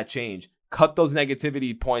make that change. Cut those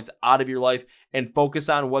negativity points out of your life and focus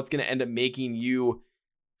on what's going to end up making you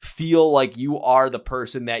feel like you are the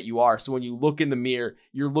person that you are. So when you look in the mirror,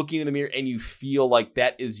 you're looking in the mirror and you feel like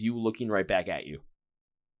that is you looking right back at you.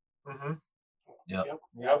 Mm-hmm. Yep.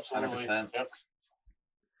 Absolutely. 100%. Yep.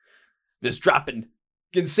 Just dropping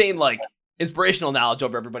insane, like, inspirational knowledge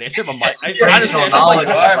over everybody. I should have a mic. Inspirational honestly,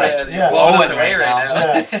 knowledge. Yeah. Blowing us away right now.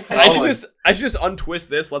 Yeah. I should just untwist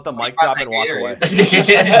this, let the mic drop, and walk away.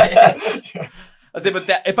 I'd say, but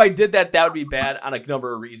if I did that, that would be bad on a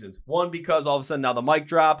number of reasons. One, because all of a sudden now the mic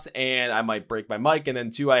drops and I might break my mic, and then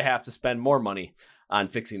two, I have to spend more money on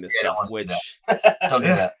fixing this stuff. Which Don't do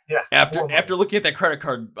that. Yeah. after looking at that credit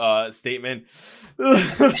card statement, Scary.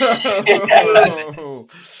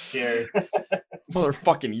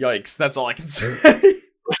 motherfucking yikes! That's all I can say.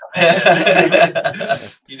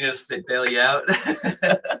 You just they bail you out.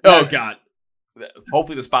 Oh God.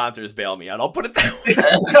 Hopefully the sponsors bail me out. I'll put it that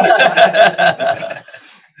way.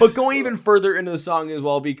 But going even further into the song as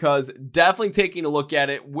well, because definitely taking a look at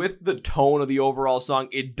it with the tone of the overall song,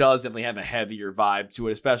 it does definitely have a heavier vibe to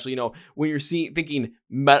it. Especially, when you're thinking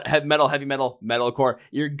heavy metal, metalcore,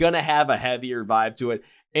 you're gonna have a heavier vibe to it.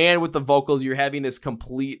 And with the vocals, you're having this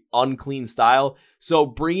complete unclean style. So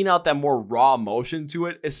bringing out that more raw emotion to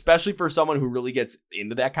it, especially for someone who really gets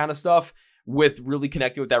into that kind of stuff, with really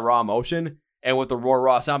connecting with that raw emotion and with the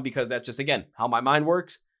raw sound, because that's just, again, how my mind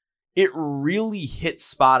works. It really hits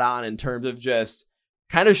spot on in terms of just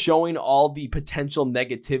kind of showing all the potential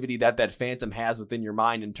negativity that phantom has within your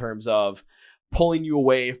mind, in terms of pulling you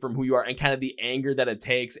away from who you are, and kind of the anger that it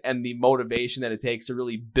takes and the motivation that it takes to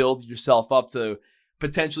really build yourself up to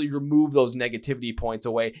potentially remove those negativity points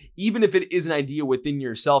away, even if it is an idea within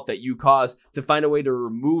yourself that you caused, to find a way to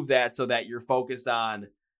remove that so that you're focused on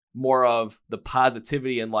more of the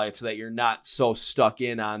positivity in life, so that you're not so stuck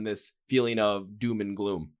in on this feeling of doom and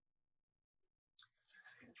gloom.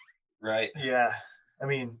 Right. Yeah. I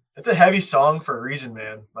mean, it's a heavy song for a reason,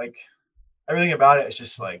 man. Like, everything about it is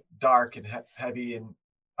just like dark and heavy, and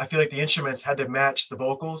I feel like the instruments had to match the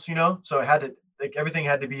vocals, so it had to, like, everything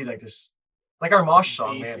had to be like this, like our mosh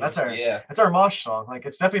song, man. That's our mosh song. Like,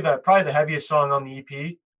 it's definitely probably the heaviest song on the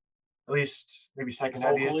EP, at least maybe second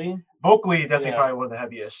heaviest. Vocally, definitely probably one of the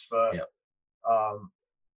heaviest. But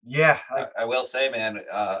yeah. I will say, man,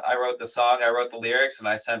 I wrote the song, I wrote the lyrics, and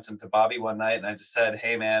I sent them to Bobby one night, and I just said,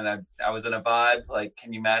 hey, man, I was in a vibe. Like,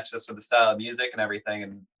 can you match this with the style of music and everything?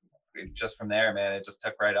 And just from there, man, it just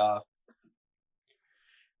took right off.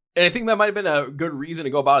 And I think that might have been a good reason to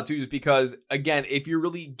go about it too, just because, again, if you're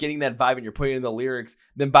really getting that vibe and you're putting it in the lyrics,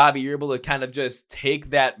 then Bobby, you're able to kind of just take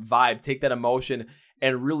that vibe, take that emotion,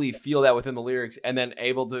 and really feel that within the lyrics, and then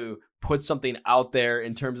able to put something out there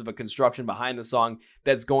in terms of a construction behind the song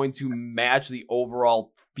that's going to match the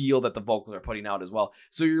overall feel that the vocals are putting out as well.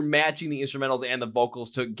 So you're matching the instrumentals and the vocals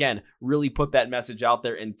to, again, really put that message out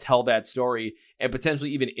there and tell that story, and potentially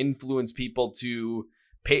even influence people to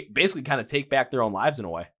basically kind of take back their own lives in a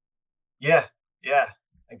way. Yeah,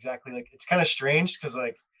 exactly. Like, it's kind of strange because,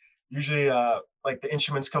 like, usually like the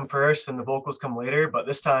instruments come first and the vocals come later, but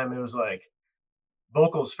this time it was like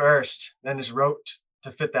vocals first, then just wrote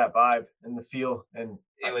to fit that vibe and the feel. And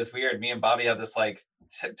it was weird. Me and Bobby had this like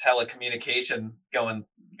telecommunication going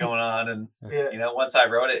on, and once I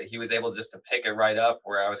wrote it, he was able just to pick it right up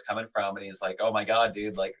where I was coming from, and he's like, oh my God,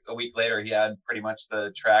 dude, like a week later he had pretty much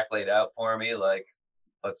the track laid out for me, like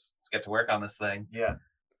let's get to work on this thing. Yeah.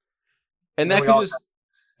 And that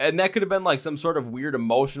could have been like some sort of weird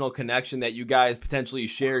emotional connection that you guys potentially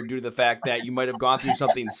shared due to the fact that you might have gone through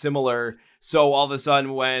something similar. So all of a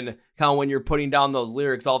sudden, when you're putting down those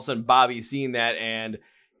lyrics, all of a sudden Bobby's seeing that and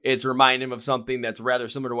it's reminding him of something that's rather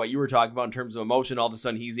similar to what you were talking about in terms of emotion. All of a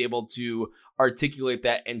sudden, he's able to articulate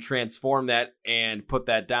that and transform that and put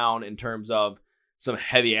that down in terms of some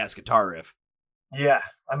heavy ass guitar riff. Yeah.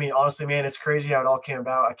 I mean, honestly, man, it's crazy how it all came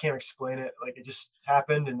about. I can't explain it. Like, it just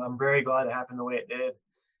happened, and I'm very glad it happened the way it did.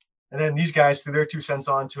 And then these guys threw their 2 cents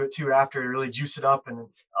onto it too after to really juice it up, and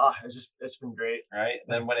it's been great. Right.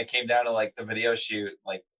 And then when it came down to like the video shoot,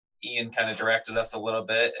 like Ian kind of directed us a little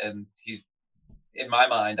bit, and he, in my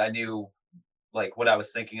mind, I knew like what I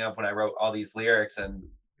was thinking of when I wrote all these lyrics, and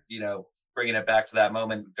bringing it back to that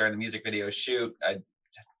moment during the music video shoot, I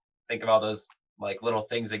think of all those like little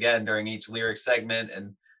things again during each lyric segment,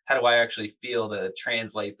 and how do I actually feel to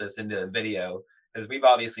translate this into a video? Because we've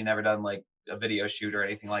obviously never done like a video shoot or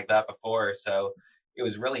anything like that before, so it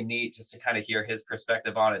was really neat just to kind of hear his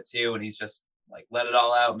perspective on it too. And he's just like, let it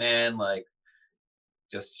all out, man. Like,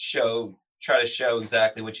 just try to show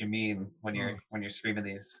exactly what you mean when you're screaming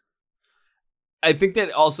these. I think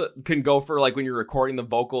that also can go for like when you're recording the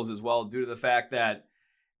vocals as well, due to the fact that,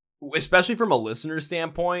 especially from a listener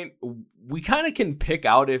standpoint, we kind of can pick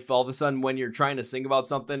out if all of a sudden when you're trying to sing about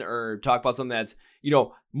something or talk about something that's,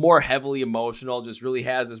 more heavily emotional, just really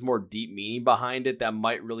has this more deep meaning behind it that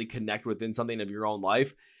might really connect within something of your own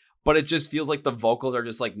life. But it just feels like the vocals are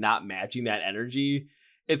just like not matching that energy.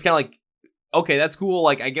 It's kind of like, okay, that's cool.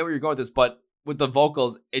 Like, I get where you're going with this, but with the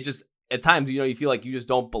vocals, it just, at times, you feel like you just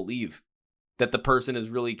don't believe that the person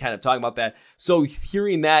is really kind of talking about that. So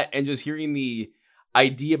hearing that and just hearing the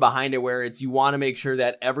idea behind it, where it's, you want to make sure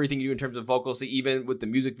that everything you do in terms of vocals, so even with the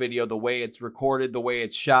music video, the way it's recorded, the way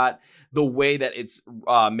it's shot, the way that it's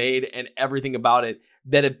made, and everything about it,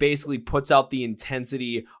 that it basically puts out the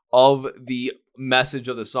intensity of the message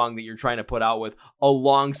of the song that you're trying to put out with,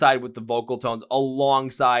 alongside with the vocal tones,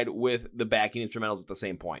 alongside with the backing instrumentals at the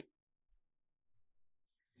same point.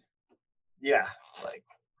 Yeah, like,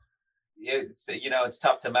 it's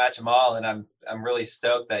tough to match them all, and I'm really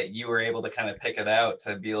stoked that you were able to kind of pick it out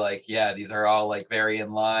to be like, yeah, these are all like very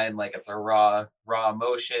in line, like it's a raw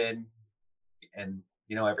emotion, and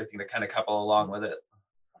everything to kind of couple along with it.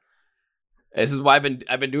 This is why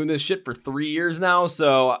I've been doing this shit for 3 years now,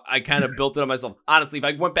 so I kind of built it on myself. Honestly, if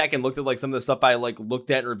I went back and looked at like some of the stuff I like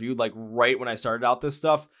looked at and reviewed like right when I started out this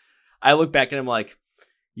stuff, I look back and I'm like,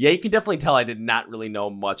 yeah, you can definitely tell I did not really know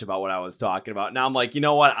much about what I was talking about. Now I'm like, you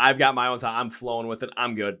know what? I've got my own style. I'm flowing with it.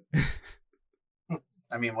 I'm good.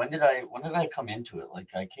 I mean, when did I come into it? Like,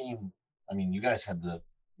 you guys had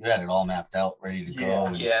it all mapped out, ready to go.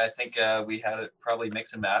 Yeah, I think we had it probably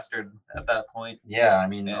mixed and mastered at that point. Yeah, I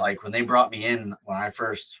mean, like when they brought me in, when I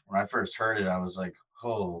first heard it, I was like,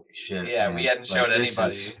 holy shit. Yeah, man. we hadn't showed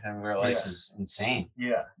anybody, and we're like, this is insane.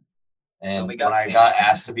 yeah. And when I got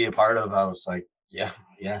asked to be a part of, I was like, yeah,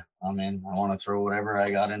 I'm in. I want to throw whatever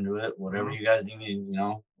I got into it, whatever you guys need,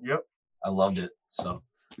 Yep. I loved it. So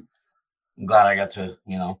I'm glad I got to,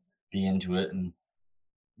 be into it. And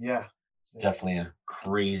yeah, it's definitely a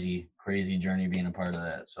crazy, crazy journey being a part of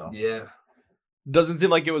that. So yeah. Doesn't seem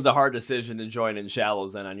like it was a hard decision to join in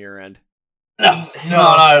Shallows then on your end. No,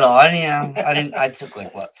 not at all. I took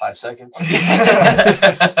like what, 5 seconds?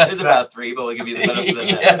 It was about 3, but we'll give you the benefit of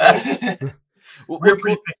that. We're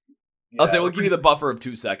pretty picky. I'll say we'll give you the buffer of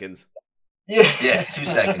 2 seconds. Yeah, 2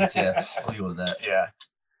 seconds. Yeah, we'll deal with that.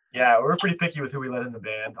 Yeah, we're pretty picky with who we let in the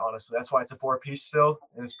band. Honestly, that's why it's a 4-piece still,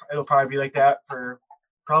 and it'll probably be like that for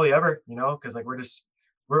probably ever. Because like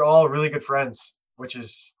we're all really good friends, which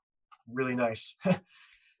is really nice.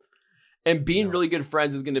 And being really good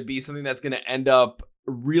friends is going to be something that's going to end up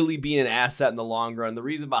really being an asset in the long run. The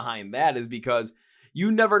reason behind that is because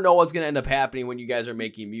you never know what's going to end up happening when you guys are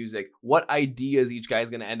making music. What ideas each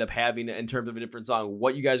guy's going to end up having in terms of a different song.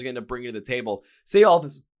 What you guys are going to bring to the table. Say all of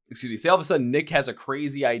a sudden Nick has a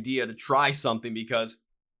crazy idea to try something because,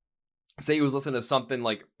 say he was listening to something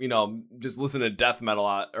like, just listening to death metal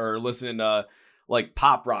or listening to like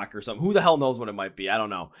pop rock or something. Who the hell knows what it might be? I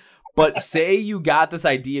don't know. But say you got this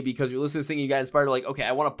idea because you're listening to this thing, you got inspired, like, okay,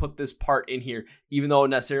 I want to put this part in here, even though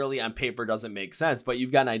necessarily on paper doesn't make sense, but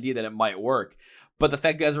you've got an idea that it might work. But the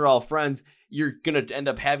fact you guys are all friends, you're going to end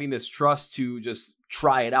up having this trust to just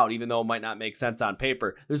try it out, even though it might not make sense on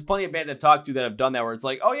paper. There's plenty of bands I've talked to that have done that where it's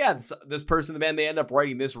like, oh yeah, this person in the band, they end up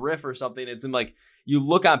writing this riff or something. It's in like, you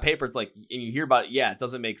look on paper, it's like, and you hear about it, yeah, it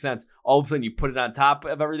doesn't make sense. All of a sudden you put it on top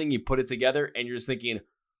of everything, you put it together, and you're just thinking,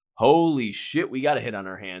 holy shit, we got a hit on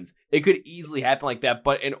our hands. It could easily happen like that,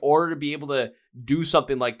 but in order to be able to do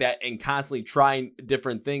something like that and constantly trying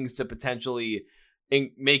different things to potentially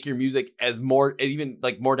make your music more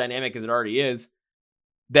dynamic as it already is,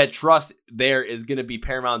 that trust there is going to be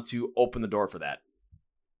paramount to open the door for that.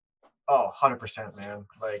 Oh, 100%, man.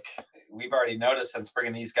 Like, we've already noticed since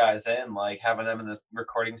bringing these guys in, like having them in this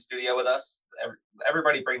recording studio with us,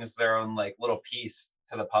 everybody brings their own like little piece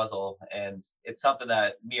to the puzzle, and it's something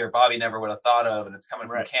that me or Bobby never would have thought of, and it's coming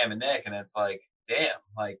from Cam and Nick, and it's like, damn,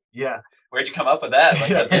 like, where'd you come up with that? Like,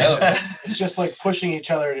 let's go. It's just like pushing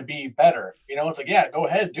each other to be better. You know, it's like, yeah, go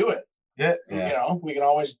ahead, do it. Yeah. You know, we can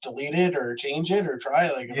always delete it or change it or try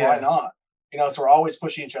it. Like, why not? You know, so we're always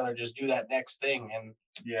pushing each other. Just do that next thing and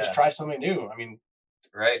just try something new. I mean,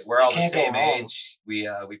 right. We're all the same age. We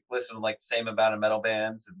listen to like the same amount of metal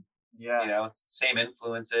bands and you know, same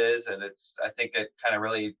influences, and I think it kind of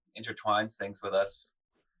really intertwines things with us.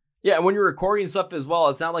 Yeah, and when you're recording stuff as well,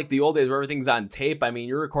 it's not like the old days where everything's on tape. I mean,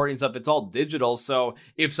 you're recording stuff, it's all digital. So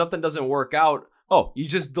if something doesn't work out, you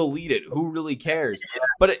just delete it. Who really cares?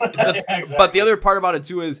 But but the other part about it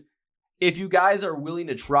too is, if you guys are willing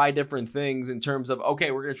to try different things in terms of,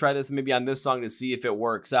 okay, we're going to try this maybe on this song to see if it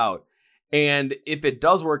works out. And if it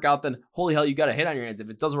does work out, then holy hell, you got a hit on your hands. If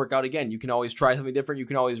it doesn't work out again, you can always try something different. You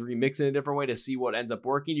can always remix it in a different way to see what ends up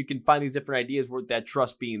working. You can find these different ideas with that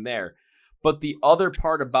trust being there. But the other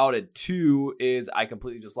part about it too is I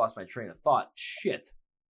completely just lost my train of thought. Shit.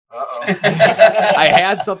 Uh-oh. I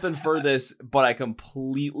had something for this, but I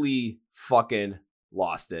completely fucking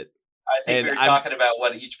lost it. I think we were talking about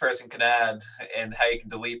what each person can add and how you can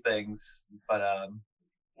delete things, but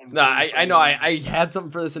no, I know I had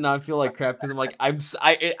something for this and now I feel like crap because I'm like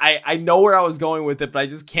I know where I was going with it, but I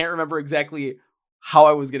just can't remember exactly how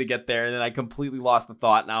I was gonna get there, and then I completely lost the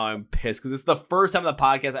thought. Now I'm pissed because it's the first time on the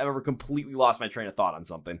podcast I've ever completely lost my train of thought on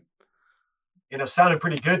something. You know, sounded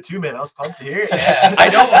pretty good too, man. I was pumped to hear it. Yeah.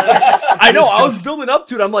 I know. I was building up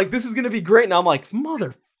to it. I'm like, this is gonna be great, and I'm like,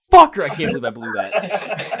 motherfucker, I can't believe I blew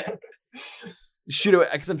that. Shoot,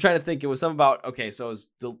 because I'm trying to think. It was something about, okay, so it was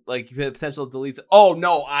like you had potential deletes. Oh,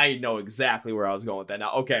 no, I know exactly where I was going with that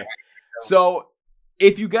now. Okay, so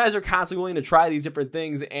if you guys are constantly willing to try these different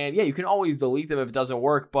things, and yeah, you can always delete them if it doesn't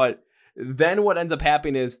work, but then what ends up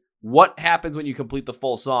happening is, what happens when you complete the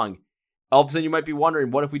full song? All of a sudden, you might be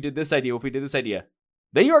wondering, what if we did this idea? What if we did this idea?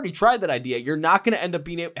 Then you already tried that idea. You're not going to end up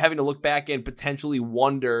having to look back and potentially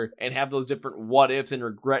wonder and have those different what ifs and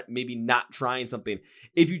regret maybe not trying something.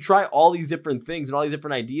 If you try all these different things and all these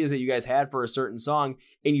different ideas that you guys had for a certain song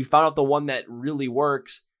and you found out the one that really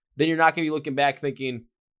works, then you're not going to be looking back thinking,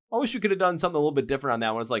 I wish you could have done something a little bit different on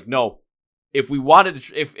that one. It's like, no, if we wanted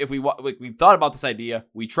to, if we thought about this idea,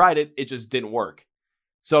 we tried it, it just didn't work.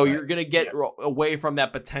 So you're going to get away from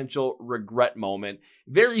that potential regret moment.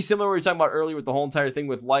 Very similar to what we were talking about earlier with the whole entire thing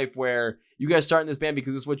with life, where you guys start in this band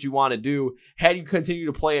because this is what you want to do. Had you continue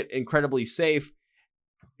to play it incredibly safe,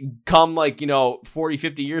 come 40,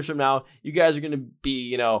 50 years from now, you guys are going to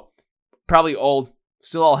be, probably old,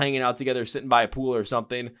 still all hanging out together, sitting by a pool or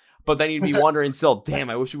something. But then you'd be wondering still,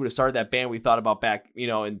 damn, I wish we would have started that band we thought about back,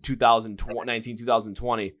 in 2019,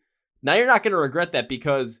 2020. Now you're not going to regret that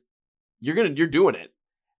because you're doing it.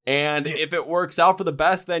 And if it works out for the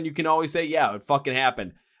best, then you can always say, yeah, it fucking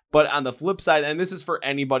happened. But on the flip side, and this is for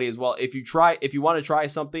anybody as well, if you want to try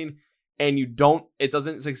something and it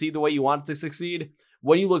doesn't succeed the way you want it to succeed,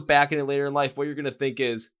 when you look back at it later in life, what you're going to think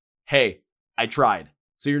is, hey, I tried.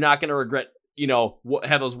 So you're not going to regret,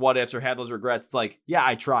 have those what ifs or have those regrets. It's like, yeah,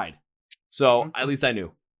 I tried. So at least I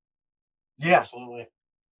knew. Yeah, absolutely.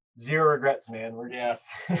 Zero regrets, man.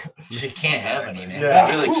 You can't have any, man.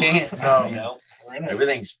 Yeah. You really can't. No.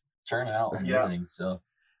 Everything's turning out amazing. So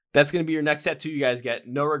that's going to be your next tattoo you guys get.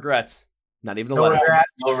 No regrets. Not even a letter.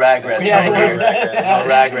 No regrets. Yeah, No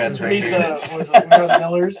regrets right here. The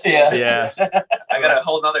Millers. Yeah. I got a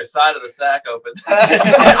whole nother side of the sack open.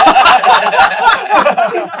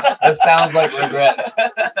 That sounds like regrets.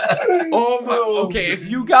 Oh my. Okay, if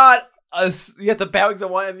you got the bags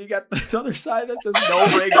on one and you got the other side that says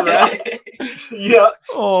no regrets. Yeah.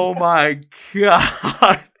 Oh my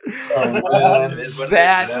god.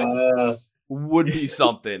 That would be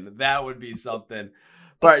something. That would be something.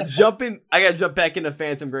 But I gotta jump back into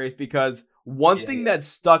Phantom Grace because one thing that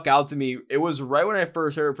stuck out to me, it was right when I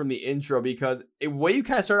first heard it from the intro, because the way you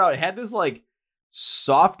kind of started out, it had this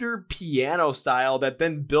softer piano style that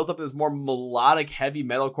then built up this more melodic, heavy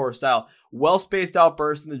metalcore style. Well spaced out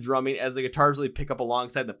bursts in the drumming as the guitars really pick up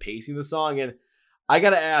alongside the pacing of the song. And I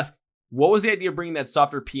gotta ask, what was the idea of bringing that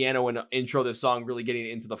softer piano and intro this song, really getting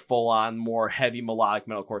into the full-on, more heavy melodic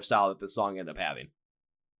metalcore style that this song ended up having?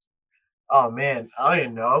 Oh man, I don't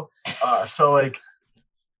even know. So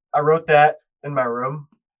I wrote that in my room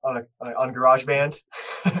on GarageBand,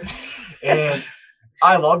 and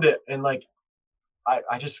I loved it. And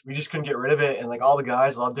we just couldn't get rid of it, and like all the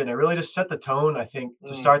guys loved it. And it really just set the tone. I think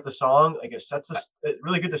to start the song, like it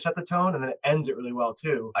really good to set the tone, and then it ends it really well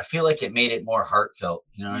too. I feel like it made it more heartfelt.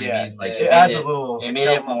 You know what I mean? Like it adds a little. It made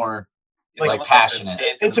it more like passionate,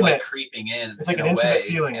 intimate, like creeping in. It's like an intimate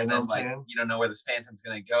feeling, and then like you don't know where this phantom's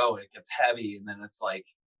gonna go, and it gets heavy, and then it's like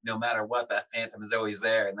no matter what, that phantom is always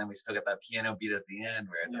there, and then we still get that piano beat at the end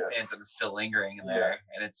where the phantom is still lingering in there,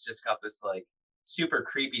 and it's just got this like super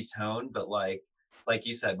creepy tone, but like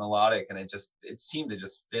you said, melodic, and it seemed to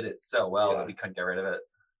just fit it so well that we couldn't get rid of it.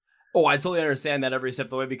 Oh, I totally understand that every step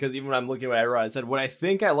of the way, because even when I'm looking at what I wrote, I said, what I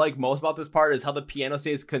think I like most about this part is how the piano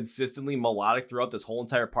stays consistently melodic throughout this whole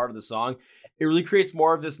entire part of the song. It really creates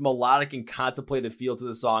more of this melodic and contemplative feel to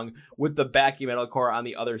the song, with the backing metalcore on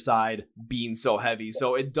the other side being so heavy.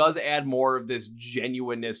 So it does add more of this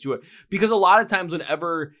genuineness to it, because a lot of times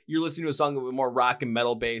whenever you're listening to a song with more rock and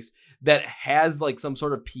metal bass that has like some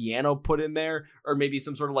sort of piano put in there, or maybe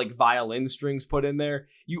some sort of like violin strings put in there,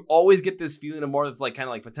 you always get this feeling of more that's like kind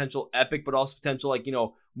of like potential epic, but also potential like, you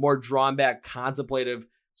know, more drawn back, contemplative,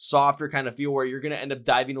 softer kind of feel, where you're going to end up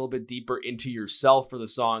diving a little bit deeper into yourself for the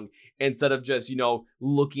song, instead of just, you know,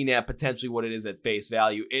 looking at potentially what it is at face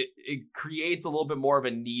value. It creates a little bit more of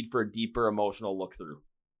a need for a deeper emotional look through.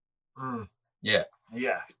 Yeah,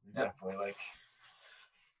 definitely. Like,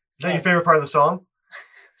 is that your favorite part of the song?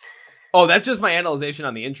 Oh, that's just my analyzation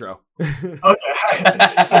on the intro. Okay.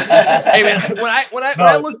 Hey man,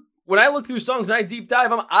 when I look through songs and I deep dive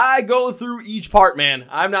them, I go through each part, man.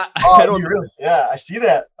 I'm not. Oh, I don't really. Yeah, I see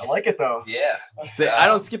that. I like it though. Yeah. I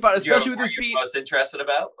don't skip out, especially with this beat. Most interested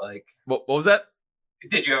about, like, what was that?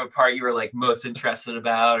 Did you have a part you were like most interested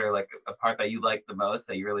about, or like a part that you liked the most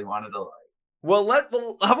that you really wanted to like? Well,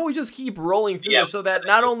 how about we just keep rolling through this, so that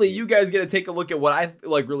not only you guys get to take a look at what I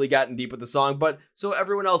like really gotten deep with the song, but so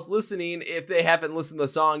everyone else listening, if they haven't listened to the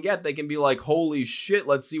song yet, they can be like, holy shit,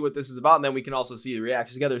 let's see what this is about. And then we can also see the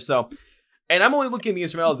reactions together. So, and I'm only looking at the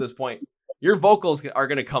instrumentals at this point. Your vocals are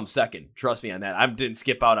going to come second. Trust me on that. I didn't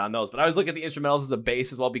skip out on those, but I was looking at the instrumentals as a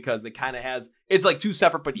bass as well, because it kind of it's like two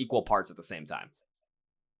separate but equal parts at the same time.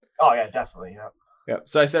 Oh yeah, definitely. Yeah. Yeah.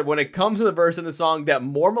 So I said, when it comes to the verse in the song, that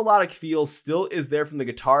more melodic feel still is there from the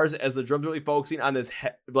guitars, as the drums really focusing on this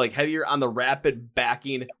like heavier on the rapid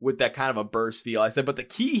backing with that kind of a burst feel. I said, but the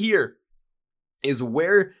key here is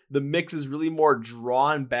where the mix is really more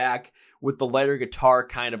drawn back with the lighter guitar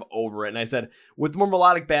kind of over it. And I said, with more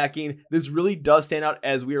melodic backing, this really does stand out,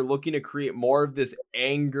 as we are looking to create more of this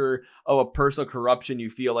anger of a personal corruption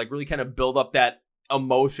you feel, like really kind of build up that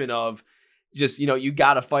emotion of just, you know, you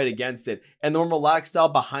got to fight against it. And the more melodic style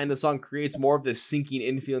behind the song creates more of this sinking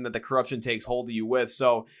in feeling that the corruption takes hold of you with.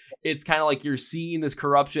 So it's kind of like you're seeing this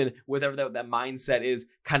corruption, whatever that mindset is,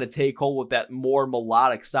 kind of take hold with that more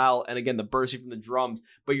melodic style. And again, the bursting from the drums,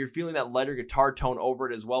 but you're feeling that lighter guitar tone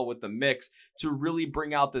over it as well with the mix, to really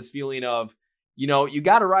bring out this feeling of, you know, you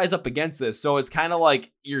got to rise up against this. So it's kind of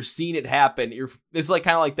like you're seeing it happen. It's like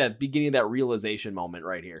kind of like that beginning of that realization moment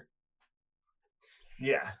right here.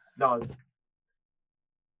 Yeah, no,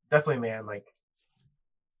 definitely, man. Like,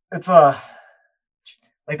 it's like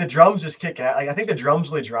the drums just kick out. Like, I think the drums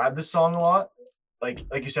really drive this song a lot. Like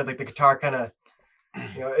you said, like the guitar kind of,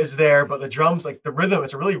 you know, is there, but the drums, like the rhythm,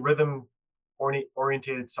 it's a really rhythm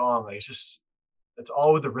orientated song. Like, it's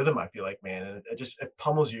all with the rhythm, I feel like, man. And it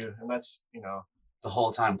pummels you, and that's, you know, the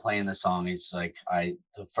whole time playing the song, it's like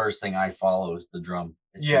the first thing I follow is the drum.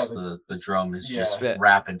 It's just the drum is just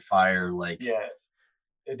rapid fire, like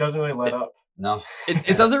it doesn't really let up. No,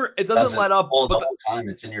 it doesn't let up. But the whole time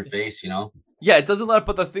it's in your face, you know. Yeah, it doesn't let up.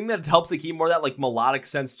 But the thing that helps to keep more of that like melodic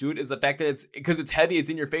sense to it is the fact that because it's heavy, it's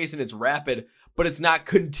in your face, and it's rapid, but it's not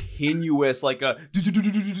continuous like a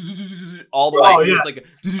all the way. Oh, yeah. It's like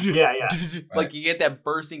like you get that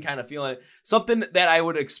bursting kind of feeling. Something that I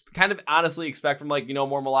would kind of honestly expect from like, you know,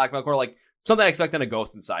 more melodic metalcore, like something I expect on a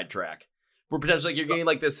Ghost Inside track, where potentially like you're getting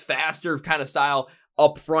like this faster kind of style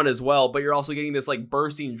up front as well, but you're also getting this like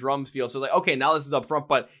bursting drums feel. So like, okay, now this is up front,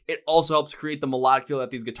 but it also helps create the melodic feel that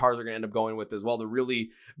these guitars are going to end up going with as well, to really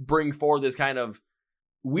bring forward this kind of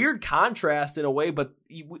weird contrast in a way. But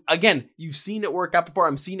again, you've seen it work out before.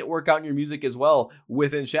 I'm seeing it work out in your music as well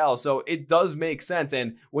within Shallow. So it does make sense.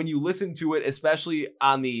 And when you listen to it, especially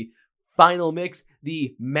on the final mix,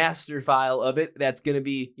 the master file of it, that's going to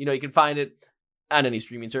be, you know, you can find it on any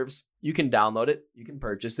streaming service. You can download it. You can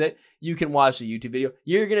purchase it. You can watch the YouTube video.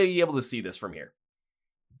 You're going to be able to see this from here.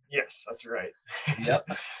 Yes, that's right. Yep.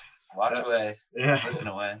 Watch away. Yeah. Listen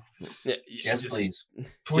away. Yeah, yes, please.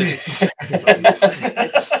 Please.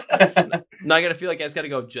 Now I gotta feel like I just gotta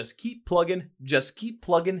go. Just keep plugging. Just keep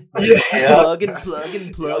plugging. Yeah. Just keep plugging,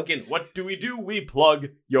 plugging, plugging. What do? We plug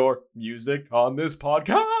your music on this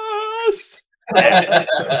podcast.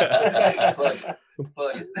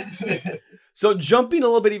 Plug it. So jumping a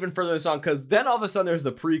little bit even further in the song, because then all of a sudden there's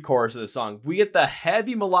the pre-chorus of the song. We get the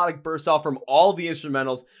heavy melodic burst out from all the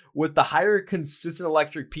instrumentals with the higher consistent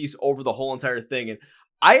electric piece over the whole entire thing. And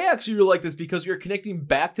I actually really like this because we are connecting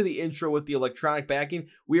back to the intro with the electronic backing.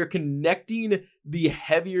 We are connecting the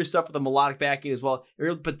heavier stuff with the melodic backing as well. And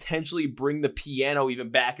we're able to potentially bring the piano even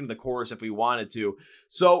back into the chorus if we wanted to.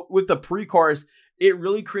 So with the pre-chorus, it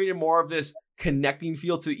really created more of this connecting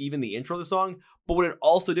feel to even the intro of the song. But what it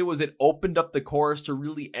also did was it opened up the chorus to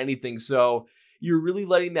really anything. So you're really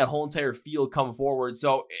letting that whole entire feel come forward.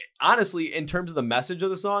 So honestly, in terms of the message of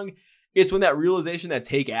the song, it's when that realization, that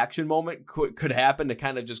take action moment could happen to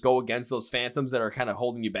kind of just go against those phantoms that are kind of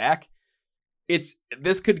holding you back.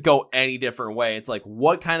 This could go any different way. It's like,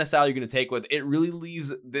 what kind of style you're going to take with it really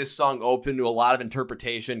leaves this song open to a lot of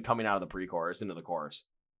interpretation coming out of the pre-chorus into the chorus.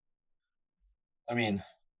 I mean,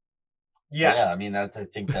 Yeah. I mean, I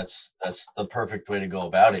think that's the perfect way to go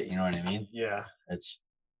about it. You know what I mean? Yeah. It's,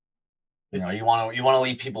 you want to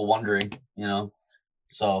leave people wondering,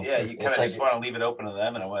 So Yeah, you kind it's of like, just want to leave it open to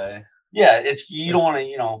them in a way. yeah, it's you don't want to,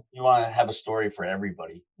 you want to have a story for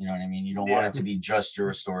everybody. You know what I mean? You don't want Yeah. it to be just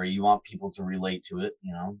your story. You want people to relate to it.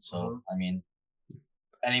 So Mhm. I mean,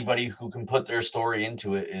 anybody who can put their story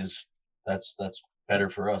into it that's better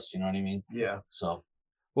for us. You know what I mean? Yeah. So.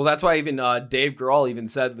 Well, that's why even Dave Grohl even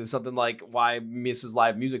said there's something like why he misses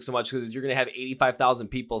live music so much, because you're going to have 85,000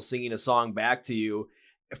 people singing a song back to you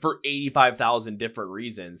for 85,000 different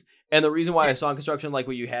reasons. And the reason why a song construction like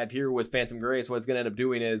what you have here with Phantom Grace, what it's going to end up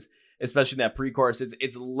doing is, especially in that pre-chorus,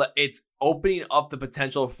 it's opening up the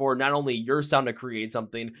potential for not only your sound to create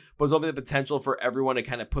something, but it's opening the potential for everyone to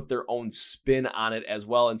kind of put their own spin on it as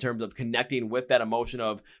well in terms of connecting with that emotion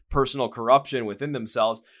of personal corruption within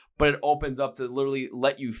themselves. But it opens up to literally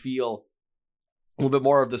let you feel a little bit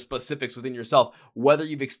more of the specifics within yourself, whether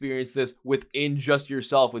you've experienced this within just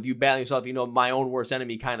yourself, with you battling yourself, my own worst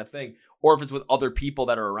enemy kind of thing, or if it's with other people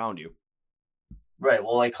that are around you. Right.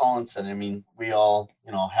 Well, like Colin said, I mean, we all,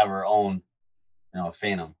 have our own,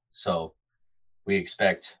 phantom. So we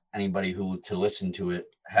expect anybody who to listen to it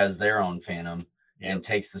has their own phantom and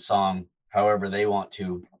takes the song however they want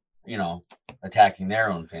to, attacking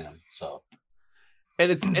their own phantom. So. And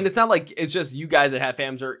it's not like it's just you guys that have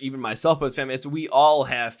phantoms, or even myself as phantom. It's we all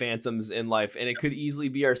have phantoms in life, and it could easily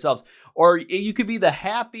be ourselves. Or you could be the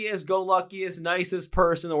happiest, go luckiest, nicest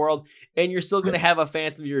person in the world, and you're still gonna have a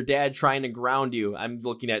phantom of your dad trying to ground you. I'm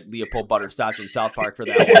looking at Leopold Butterscotch in South Park for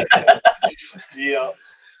that one. Yeah.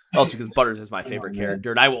 Also because Butters is my favorite character,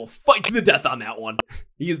 and I will fight to the death on that one.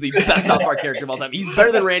 He is the best South Park character of all time. He's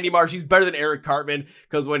better than Randy Marsh. He's better than Eric Cartman,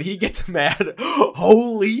 because when he gets mad,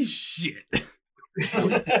 holy shit. You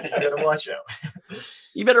better watch out.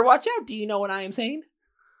 You better watch out. Do you know what I am saying?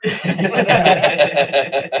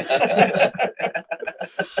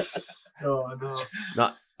 Oh no.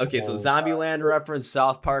 Not okay. So Zombieland reference,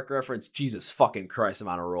 South Park reference. Jesus fucking Christ! I'm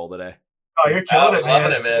on a roll today. Oh, you're killing it, man.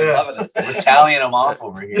 Loving it, man. Yeah. Loving it. We're tallying them off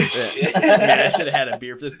over here. Man, I should have had a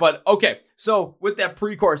beer for this. But okay, so with that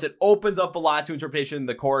pre-chorus, it opens up a lot to interpretation in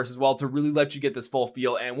the chorus as well to really let you get this full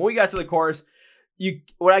feel. And when we got to the chorus,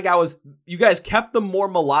 what I got was you guys kept the more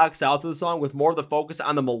melodic style to the song with more of the focus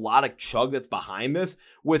on the melodic chug that's behind this,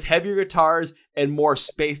 with heavier guitars and more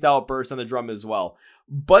spaced out bursts on the drum as well.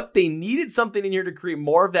 But they needed something in here to create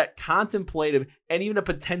more of that contemplative and even a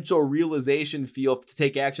potential realization feel to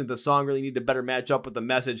take action. The song really needed to better match up with the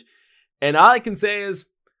message. And all I can say is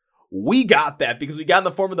we got that because we got in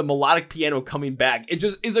the form of the melodic piano coming back. It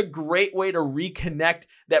just is a great way to reconnect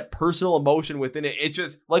that personal emotion within it. It's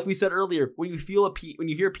just like we said earlier, when you feel when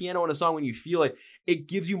you hear piano in a song, when you feel it, it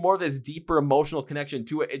gives you more of this deeper emotional connection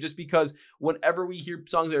to it. It's just because whenever we hear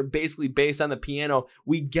songs that are basically based on the piano,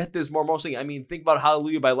 we get this more emotional. I mean, think about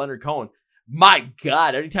Hallelujah by Leonard Cohen. My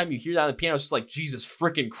God, every time you hear that on the piano, it's just like, Jesus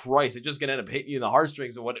freaking Christ. It's just going to end up hitting you in the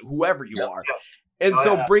heartstrings of whoever you are. And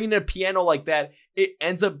so bringing a piano like that, it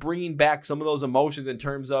ends up bringing back some of those emotions in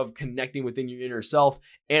terms of connecting within your inner self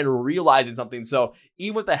and realizing something. So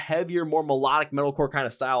even with the heavier, more melodic metalcore kind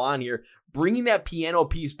of style on here, bringing that piano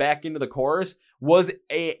piece back into the chorus was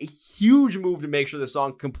a huge move to make sure the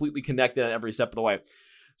song completely connected on every step of the way.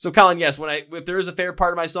 So Colin, yes, if there is a favorite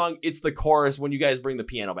part of my song, it's the chorus when you guys bring the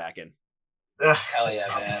piano back in. Hell yeah,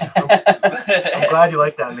 man. I'm glad you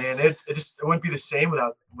like that, man. It wouldn't be the same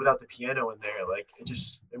without the piano in there. Like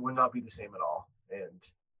it would not be the same at all. And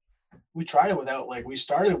we tried it without, we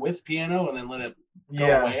started with piano and then let it go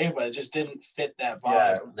away, but it just didn't fit that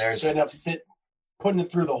vibe. So I ended up putting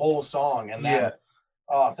it through the whole song, and that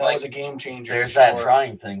that was a game changer. There's that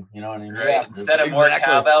trying thing, you know what I mean? Right. Yeah. Instead of more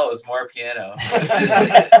cowbell, it was more piano.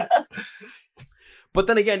 But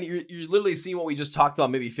then again, you're literally seeing what we just talked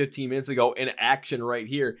about maybe 15 minutes ago in action right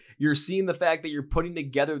here. You're seeing the fact that you're putting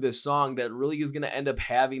together this song that really is going to end up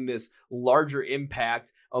having this larger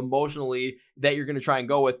impact emotionally that you're going to try and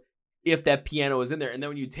go with if that piano is in there. And then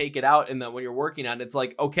when you take it out and then when you're working on it, it's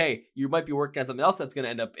like, okay, you might be working on something else that's going to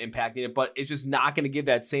end up impacting it, but it's just not going to give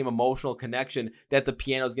that same emotional connection that the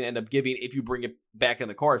piano is going to end up giving if you bring it back in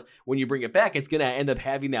the chorus. When you bring it back, it's going to end up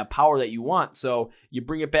having that power that you want. So you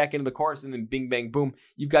bring it back into the chorus and then bing, bang, boom,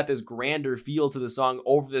 you've got this grander feel to the song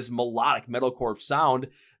over this melodic metalcore sound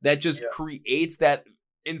that just creates that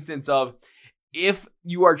instance of, if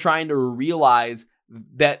you are trying to realize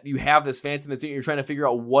that you have this phantom that's in, you're trying to figure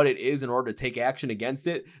out what it is in order to take action against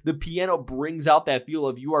it, the piano brings out that feel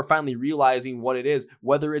of you are finally realizing what it is,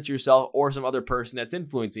 whether it's yourself or some other person that's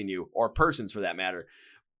influencing you, or persons for that matter.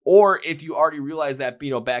 Or if you already realize that,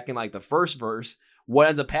 back in like the first verse, what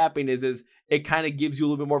ends up happening is it kind of gives you a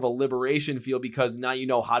little bit more of a liberation feel, because now you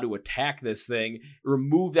know how to attack this thing,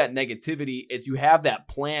 remove that negativity. It's you have that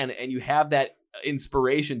plan and you have that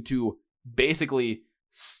inspiration to basically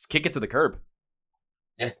kick it to the curb.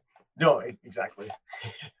 No, exactly.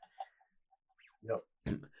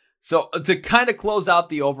 So to kind of close out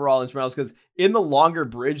the overall instrumentals, because in the longer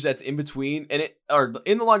bridge that's in between, in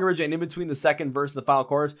the longer bridge and in between the second verse and the final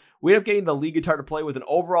chorus, we end up getting the lead guitar to play with an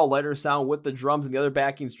overall lighter sound with the drums and the other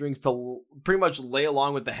backing strings to pretty much lay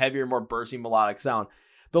along with the heavier, more bursting melodic sound.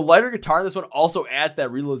 The lighter guitar in this one also adds that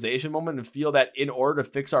realization moment and feel that in order to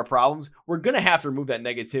fix our problems, we're going to have to remove that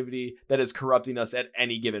negativity that is corrupting us at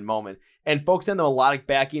any given moment. And focusing on the melodic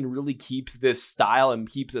backing really keeps this style and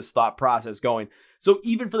keeps this thought process going. So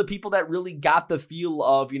even for the people that really got the feel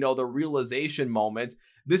of, the realization moment,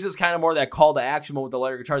 this is kind of more that call to action moment with the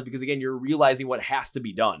lighter guitars, because again, you're realizing what has to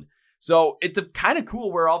be done. So it's a kind of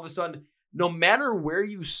cool where all of a sudden, no matter where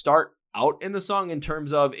you start out in the song in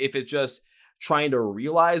terms of if it's just trying to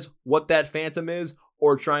realize what that phantom is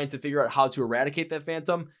or trying to figure out how to eradicate that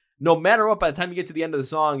phantom, no matter what, by the time you get to the end of the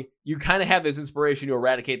song, you kind of have this inspiration to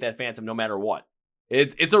eradicate that phantom no matter what.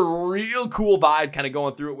 It's a real cool vibe kind of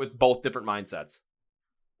going through it with both different mindsets.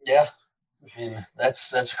 Yeah. I mean,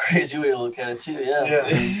 that's a crazy way to look at it too. Yeah.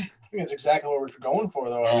 I think that's exactly what we're going for,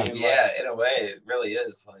 though. I mean, in a way, it really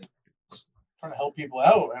is. Like, trying to help people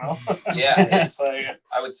out, it's like,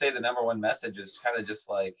 I would say the number one message is kind of just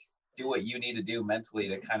like, do what you need to do mentally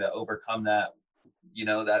to kind of overcome that,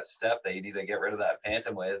 that step that you need to get rid of that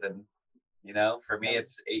phantom with. And, for me,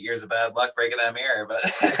 it's 8 years of bad luck breaking that mirror, but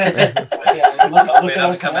hopefully it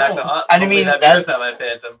doesn't come back to haunt. I mean, that's not my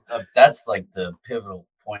phantom. That's like the pivotal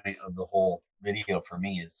point of the whole video for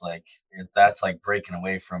me, is like, that's like breaking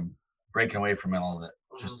away from all of it.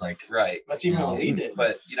 Just like, right. That's even what we did.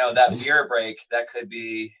 But, that mirror break, that could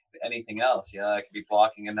be anything else. That could be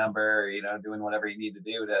blocking a number, doing whatever you need to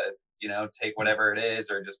do to, take whatever it is,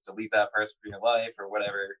 or just delete that person from your life, or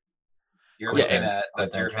whatever you're looking at.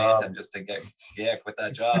 That's your phantom, just to quit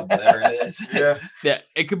that job, whatever it is. Yeah.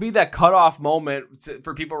 It could be that cutoff moment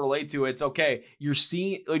for people to relate to. It's okay. You're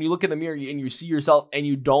seeing, when you look in the mirror and you see yourself and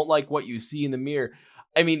you don't like what you see in the mirror,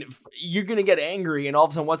 I mean, you're going to get angry, and all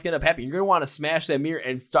of a sudden what's going to happen? You're going to want to smash that mirror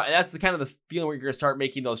and start. And that's the kind of the feeling where you're going to start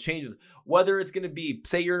making those changes. Whether it's going to be,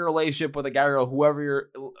 say you're in a relationship with a guy or girl,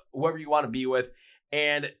 whoever you want to be with,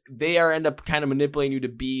 and they end up kind of manipulating you to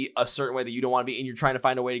be a certain way that you don't want to be, and you're trying to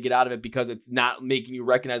find a way to get out of it because it's not making you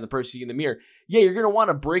recognize the person you see in the mirror. Yeah, you're going to want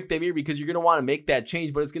to break that mirror because you're going to want to make that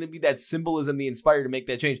change, but it's going to be that symbolism, the inspired to make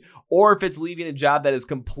that change. Or if it's leaving a job that is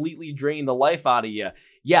completely draining the life out of you.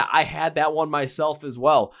 Yeah, I had that one myself as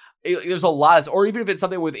well. There's a lot, or even if it's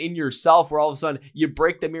something within yourself where all of a sudden you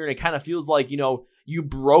break the mirror and it kind of feels like, you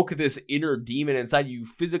broke this inner demon inside you. You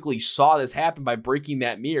physically saw this happen by breaking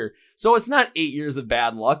that mirror. So it's not 8 years of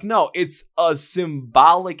bad luck. No, it's a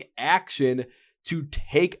symbolic action to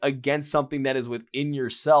take against something that is within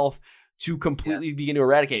yourself to completely begin to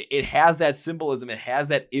eradicate. It has that symbolism. It has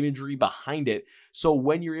that imagery behind it. So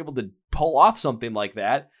when you're able to pull off something like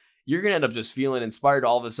that, you're going to end up just feeling inspired to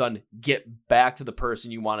all of a sudden get back to the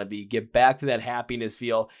person you want to be, get back to that happiness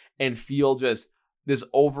feel, and feel just this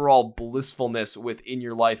overall blissfulness within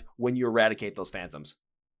your life when you eradicate those phantoms.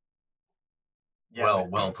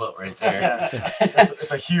 Well put right there.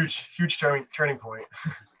 It's a huge turning point.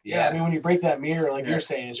 Yeah, I mean, when you break that mirror, like you're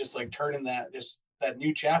saying, it's just like turning that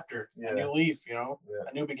new chapter, a new leaf,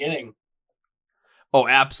 a new beginning. Oh,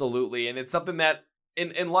 absolutely. And it's something that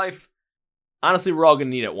in life, honestly, we're all going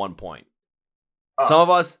to need at one point. Some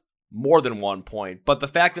of us more than 1 point. But the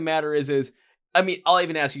fact of the matter is, I mean, I'll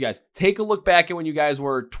even ask you guys, take a look back at when you guys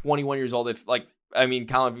were 21 years old. If like, I mean,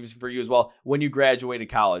 Colin, for you as well, when you graduated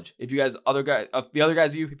college, if you guys, the other guys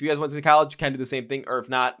of you, if you guys went to college, kind of do the same thing, or if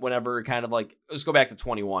not, whenever, kind of like, let's go back to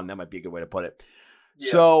 21. That might be a good way to put it.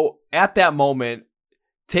 Yeah. So at that moment,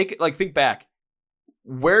 think back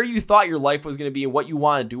where you thought your life was going to be and what you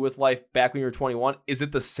want to do with life back when you were 21. Is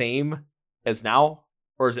it the same as now,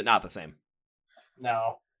 or is it not the same?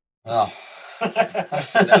 No. Oh.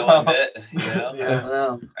 No, one bit. You know?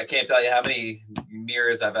 Yeah. I can't tell you how many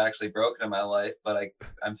mirrors I've actually broken in my life, but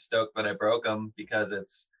I'm stoked that I broke them because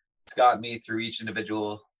it's gotten me through each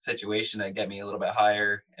individual situation to get me a little bit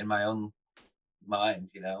higher in my own mind,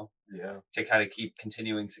 you know? Yeah. To kind of keep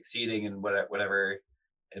continuing succeeding in whatever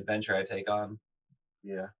adventure I take on.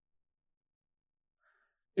 Yeah.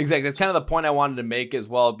 Exactly. That's kind of the point I wanted to make as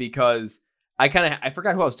well, because I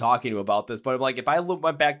forgot who I was talking to about this, but I'm like, if I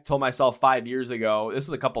went back and told myself 5 years ago, this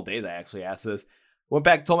was a couple days I actually asked this, went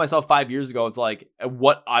back and told myself 5 years ago, it's like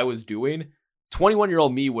what I was doing,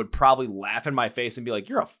 21-year-old me would probably laugh in my face and be like,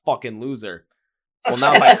 you're a fucking loser. Well,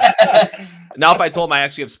 now if I told him I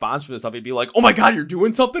actually have sponsors for this stuff, he'd be like, oh my God, you're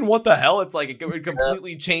doing something? What the hell? It's like, it would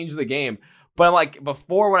completely change the game. But I'm like,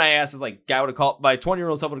 before when I asked, it's like, guy would have called, my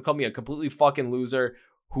 20-year-old self would have called me a completely fucking loser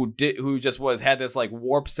who just had this like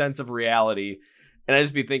warped sense of reality. And I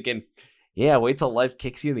just be thinking, yeah, wait till life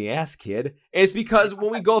kicks you in the ass, kid. And it's because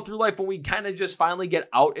when we go through life, when we kind of just finally get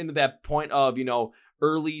out into that point of, you know,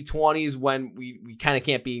 early 20s, when we kind of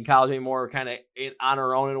can't be in college anymore, kind of on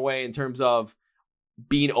our own in a way in terms of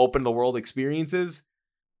being open to the world experiences,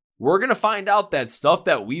 we're going to find out that stuff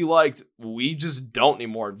that we liked, we just don't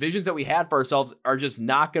anymore. Visions that we had for ourselves are just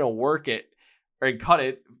not going to work it or cut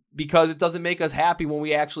it because it doesn't make us happy when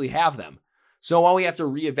we actually have them. So now we have to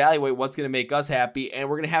reevaluate what's going to make us happy, and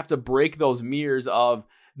we're going to have to break those mirrors of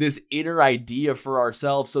this inner idea for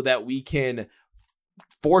ourselves so that we can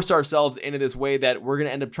force ourselves into this way that we're going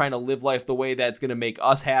to end up trying to live life the way that's going to make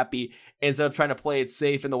us happy instead of trying to play it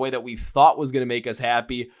safe in the way that we thought was going to make us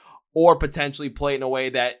happy, or potentially play it in a way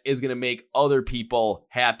that is going to make other people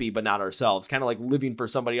happy but not ourselves. Kind of like living for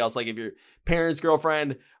somebody else. Like if your parents,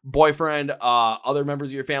 girlfriend, boyfriend, other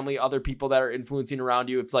members of your family, other people that are influencing around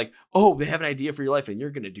you, it's like, oh, they have an idea for your life and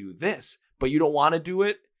you're going to do this, but you don't want to do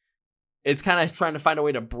it. It's kind of trying to find a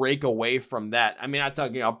way to break away from that. I mean, I'm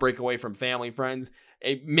talking about break away from family, friends.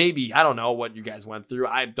 Maybe, I don't know what you guys went through.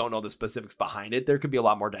 I don't know the specifics behind it. There could be a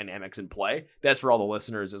lot more dynamics in play. That's for all the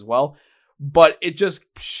listeners as well. But it just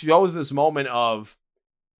shows this moment of,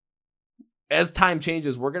 as time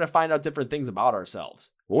changes, we're going to find out different things about ourselves.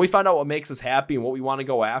 When we find out what makes us happy and what we want to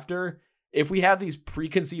go after, if we have these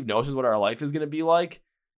preconceived notions what our life is going to be like,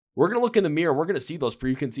 we're going to look in the mirror. We're going to see those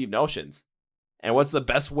preconceived notions. And what's the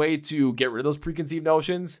best way to get rid of those preconceived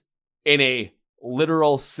notions? In a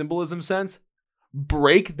literal symbolism sense,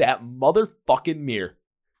 break that motherfucking mirror.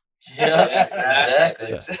 Yeah,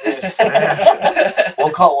 exactly.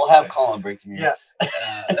 We'll have Colin break the mirror.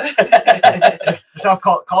 Yeah. Just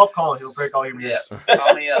call up Colin. He'll break all your mirrors. Yeah.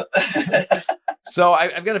 Call me up. So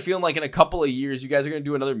I've got a feeling like in a couple of years, you guys are going to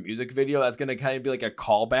do another music video that's going to kind of be like a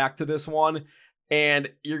callback to this one. And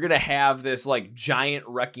you're going to have this like giant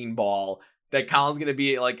wrecking ball that Colin's going to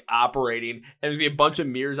be like operating. And there's going to be a bunch of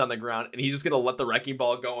mirrors on the ground. And he's just going to let the wrecking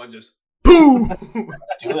ball go and just boom.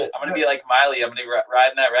 Let's do it. I'm going to be like Miley. I'm going to be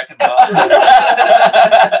riding that wrecking ball.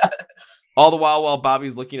 All the while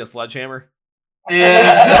Bobby's looking a sledgehammer.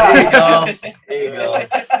 Yeah, there you go. There you go.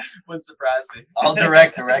 Wouldn't surprise me. I'll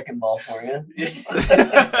direct the wrecking ball for you.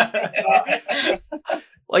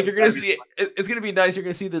 Like you're gonna see, it's gonna be nice. You're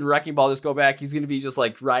gonna see the wrecking ball just go back. He's gonna be just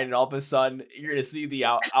like riding all of a sudden. You're gonna see the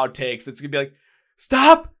outtakes. It's gonna be like,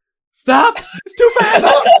 stop, it's too fast.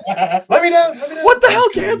 Let me down. What the hell,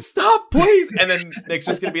 Cam? Stop, please. And then Nick's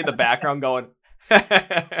just gonna be in the background going.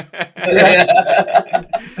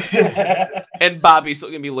 And Bobby's still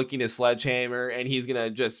gonna be looking his sledgehammer, and he's gonna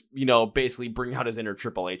just, you know, basically bring out his inner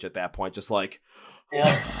Triple H at that point, just like,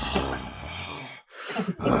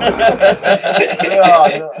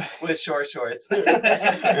 with short shorts.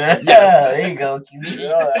 Yes, there you go.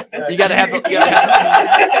 You gotta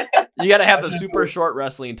have the super short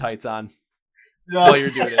wrestling tights on while you're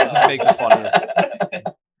doing it. It just makes it funnier.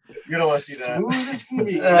 You don't want to see that. Smooth as can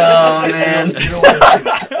be. Oh man. You don't want to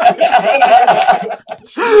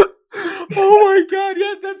see that. Oh my god,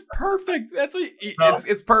 yeah, that's perfect. That's what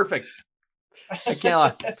it's perfect. I can't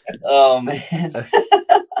lie. Oh man.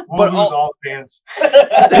 We'll lose all fans.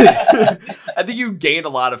 I think you gained a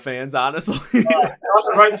lot of fans, honestly. Not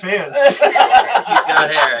the right fans. He's got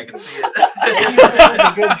hair. I can see it.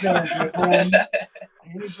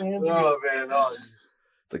 Oh man. Oh.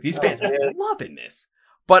 It's like these fans are loving this.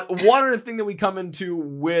 But one other thing that we come into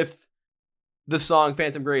with the song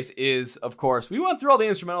Phantom Grace is, of course, we went through all the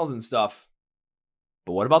instrumentals and stuff.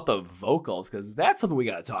 But what about the vocals? Because that's something we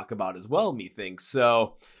got to talk about as well, methinks.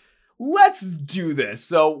 So let's do this.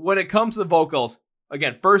 So when it comes to the vocals,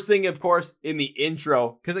 again, first thing, of course, in the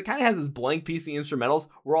intro, because it kind of has this blank piece of the instrumentals,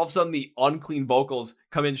 where all of a sudden the unclean vocals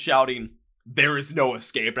come in shouting, "There is no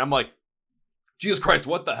escape." And I'm like, Jesus Christ,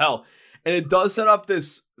 what the hell? And it does set up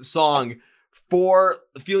this song for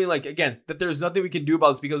feeling like, again, that there's nothing we can do about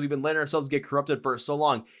this because we've been letting ourselves get corrupted for so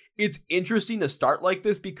long. It's interesting to start like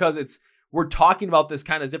this because we're talking about this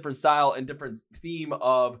kind of different style and different theme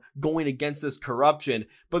of going against this corruption.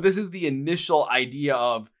 But this is the initial idea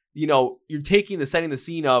of, you're setting the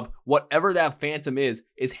scene of whatever that phantom is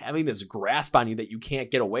having this grasp on you that you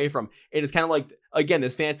can't get away from. And it's kind of like, again,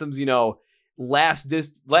 this phantom's, last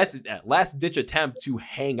ditch attempt to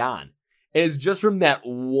hang on. And it's just from that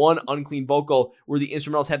one unclean vocal where the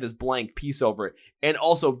instrumentals have this blank piece over it. And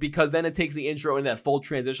also because then it takes the intro in that full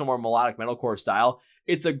transitional, more melodic metalcore style.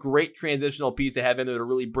 It's a great transitional piece to have in there to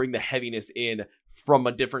really bring the heaviness in from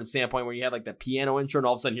a different standpoint where you have like the piano intro and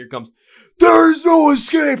all of a sudden here comes, "There's no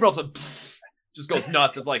escape." And all of a sudden, just goes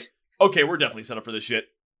nuts. It's like, okay, we're definitely set up for this shit.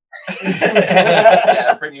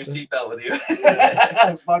 Yeah, bring your seatbelt with you.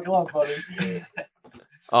 Buckle up, buddy.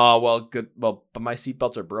 Oh, well, good. Well, but my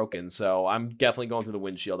seatbelts are broken, so I'm definitely going through the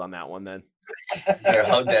windshield on that one then. You better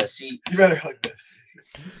hug that seat. You better hug this.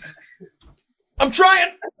 I'm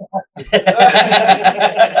trying! Don't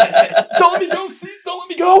let me go, seat! Don't let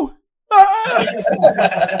me go! Ah!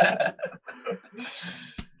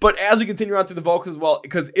 But as we continue on through the vocals as well,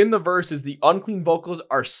 because in the verses, the unclean vocals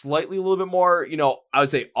are slightly a little bit more, I would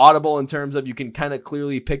say audible in terms of you can kind of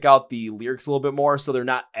clearly pick out the lyrics a little bit more, so they're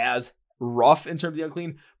not as rough in terms of the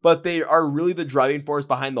unclean, but they are really the driving force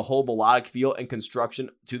behind the whole melodic feel and construction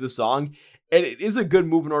to the song. And it is a good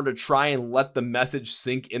move in order to try and let the message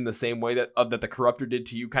sink in the same way that the corruptor did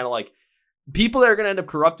to you. Kind of like people that are going to end up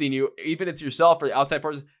corrupting you, even if it's yourself or the outside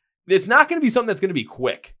forces, it's not going to be something that's going to be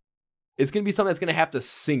quick. It's going to be something that's going to have to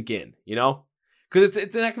sink in, because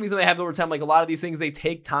it's not going to be something that happens over time. Like a lot of these things, they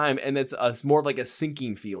take time and it's more of like a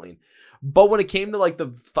sinking feeling. But when it came to like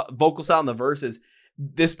the vocal style and the verses,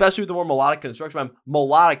 especially with the more melodic construction, I'm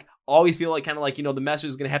melodic, always feel like kind of like, the message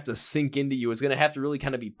is going to have to sink into you. It's going to have to really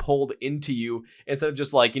kind of be pulled into you instead of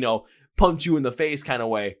just like, punch you in the face kind of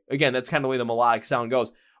way. Again, that's kind of the way the melodic sound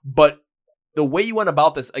goes. But the way you went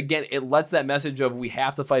about this, again, it lets that message of we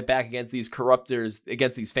have to fight back against these corruptors,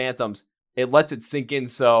 against these phantoms. It lets it sink in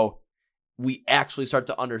so we actually start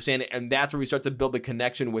to understand it. And that's where we start to build the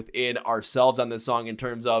connection within ourselves on this song in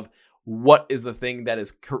terms of what is the thing that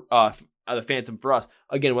is the phantom for us.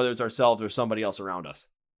 Again, whether it's ourselves or somebody else around us.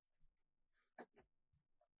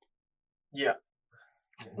 Yeah.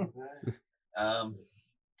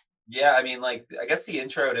 Yeah, I mean, like, I guess the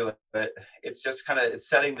intro to it, it's just kind of, it's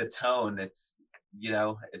setting the tone. It's,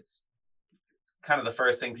 it's kind of the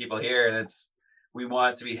first thing people hear, and we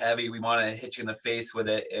want it to be heavy. We want to hit you in the face with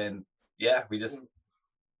it. And yeah, we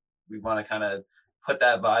want to kind of put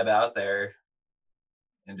that vibe out there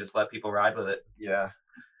and just let people ride with it. Yeah.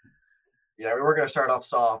 Yeah, we were going to start off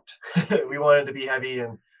soft. We wanted to be heavy,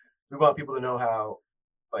 and we want people to know how,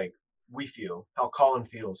 like, we feel, how Colin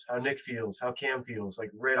feels, how Nick feels, how Cam feels,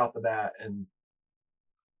 like right off the bat. And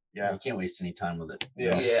yeah, you can't waste any time with it.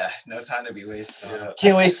 Yeah, no time to be wasted. Yeah.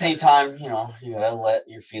 Can't waste any time. You gotta let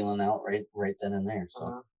your feeling out right then and there.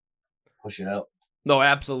 So push it out. No,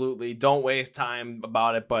 absolutely. Don't waste time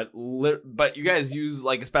about it. But you guys use,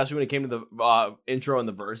 like, especially when it came to the intro and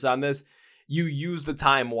the verse on this, you use the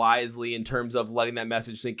time wisely in terms of letting that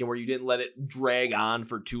message sink in, where you didn't let it drag on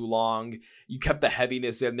for too long. You kept the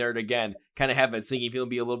heaviness in there to, again, kind of have that sinking feeling,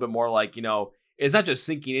 be a little bit more like, it's not just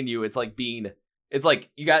sinking into you. It's like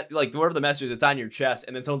you got, like, whatever the message is, it's on your chest,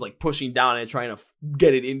 and then someone's like pushing down and trying to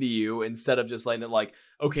get it into you instead of just letting it like,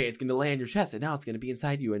 okay, it's going to lay on your chest and now it's going to be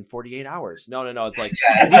inside you in 48 hours. No. It's like,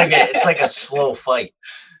 it's like a slow fight.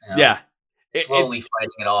 Yeah. Slowly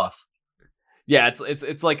fighting it off. Yeah,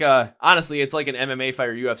 it's like honestly, it's like an MMA fight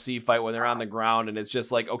or UFC fight when they're on the ground, and it's just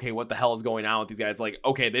like, okay, what the hell is going on with these guys? It's like,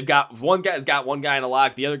 okay, one guy's got one guy in a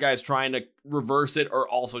lock, the other guy's trying to reverse it or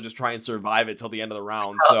also just try and survive it till the end of the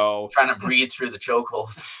round. So trying to breathe through the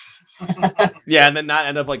chokehold. Yeah, and then not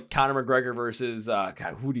end up like Conor McGregor versus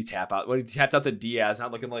God, who'd he tap out? When he tapped out to Diaz,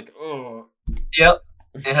 not looking like, oh. Yep.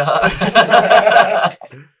 Yeah.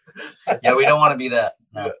 Yeah, we don't want to be that.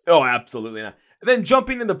 No. Oh, absolutely not. Then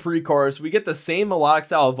jumping in the pre-chorus, we get the same melodic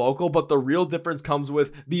style vocal, but the real difference comes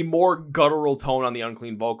with the more guttural tone on the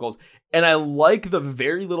unclean vocals. And I like the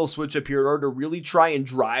very little switch up here in order to really try and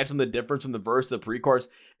drive some of the difference from the verse to the pre-chorus.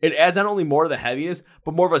 It adds not only more to the heaviness,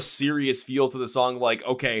 but more of a serious feel to the song. Like,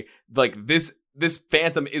 okay, like this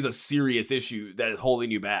phantom is a serious issue that is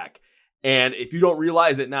holding you back. And if you don't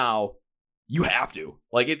realize it now, you have to.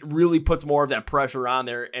 Like, it really puts more of that pressure on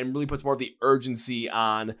there and really puts more of the urgency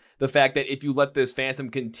on the fact that if you let this phantom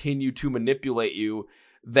continue to manipulate you,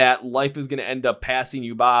 that life is going to end up passing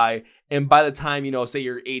you by. And by the time, say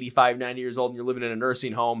you're 85, 90 years old and you're living in a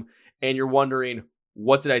nursing home and you're wondering,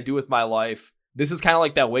 what did I do with my life? This is kind of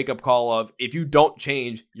like that wake-up call of, if you don't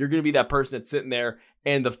change, you're going to be that person that's sitting there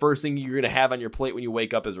and the first thing you're going to have on your plate when you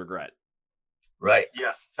wake up is regret. Right.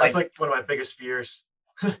 Yeah. That's like one of my biggest fears.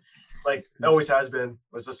 Like it always has been,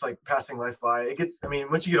 was just like passing life by.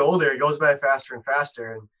 Once you get older, it goes by faster and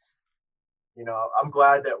faster. And, I'm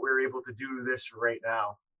glad that we're able to do this right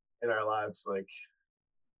now in our lives. Like,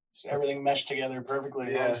 so everything meshed together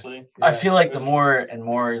perfectly, honestly. I feel like the more and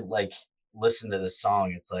more like listen to this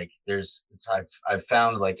song, it's like I've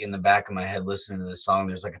found like in the back of my head listening to this song,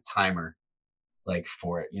 there's like a timer like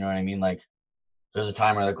for it. You know what I mean? Like there's a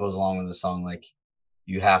timer that goes along with the song. Like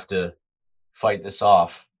you have to fight this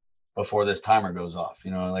off before this timer goes off,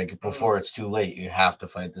 like before it's too late, you have to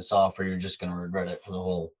fight this off or you're just going to regret it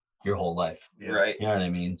for your whole life. Right. You know what I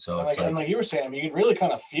mean? So and it's like you were saying, you can really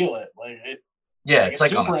kind of feel it. Like it. Yeah. It's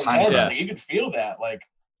like on super a timer. intense. Yeah. Like, you could feel that. Like,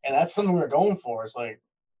 and that's something we're going for. It's like,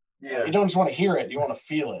 yeah, you don't just want to hear it. You want to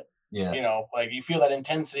feel it. Yeah. Like you feel that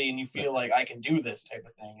intensity and you feel like I can do this type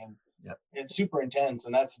of thing. And it's super intense.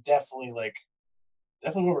 And that's definitely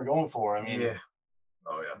what we're going for. I mean, yeah.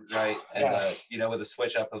 Oh yeah. Right. And with the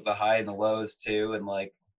switch up of the high and the lows too. And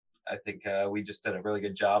like, I think we just did a really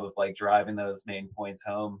good job of like driving those main points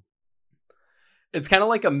home. It's kind of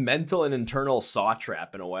like a mental and internal saw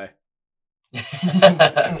trap in a way.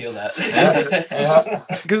 I feel that.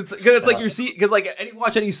 Because it's like because like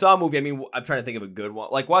watch any Saw movie. I mean, I'm trying to think of a good one.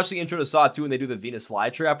 Like watch the intro to Saw 2 and they do the Venus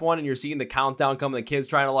flytrap one, and you're seeing the countdown come, and the kid's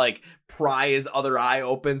trying to like pry his other eye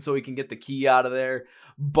open so he can get the key out of there.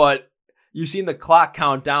 But you're seeing the clock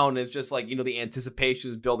count down. It's just like the anticipation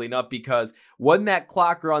is building up because when that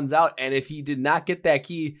clock runs out, and if he did not get that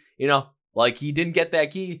key, like he didn't get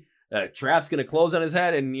that key. Trap's going to close on his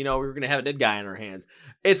head and, we're going to have a dead guy in our hands.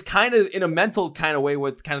 It's kind of in a mental kind of way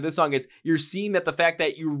with kind of this song. You're seeing that the fact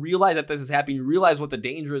that you realize that this is happening, you realize what the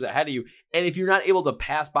danger is ahead of you. And if you're not able to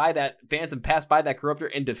pass by that phantom, pass by that corruptor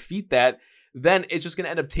and defeat that, then it's just going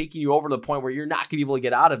to end up taking you over to the point where you're not going to be able to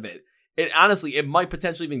get out of it. Honestly, it might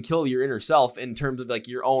potentially even kill your inner self in terms of like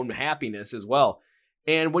your own happiness as well.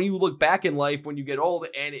 And when you look back in life, when you get old,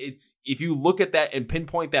 and if you look at that and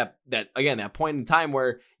pinpoint that point in time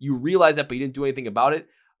where you realize that, but you didn't do anything about it,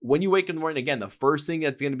 when you wake in the morning, again, the first thing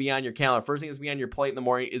that's going to be on your calendar, first thing that's going to be on your plate in the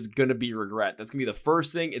morning is going to be regret. That's going to be the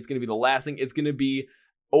first thing. It's going to be the last thing. It's going to be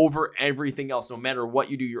over everything else. No matter what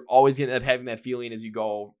you do, you're always going to end up having that feeling as you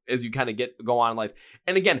kind of go on in life.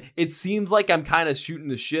 And again, it seems like I'm kind of shooting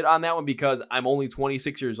the shit on that one because I'm only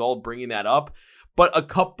 26 years old bringing that up. But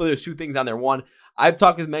there's two things on there. One, I've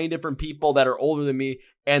talked with many different people that are older than me,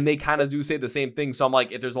 and they kind of do say the same thing. So I'm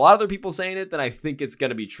like, if there's a lot of other people saying it, then I think it's going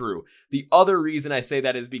to be true. The other reason I say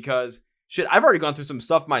that is because, I've already gone through some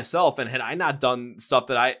stuff myself, and had I not done stuff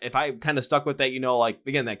if I kind of stuck with that, like,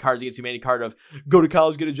 again, that Cards Against Humanity card of go to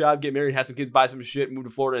college, get a job, get married, have some kids, buy some shit, move to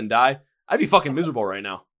Florida and die, I'd be fucking miserable right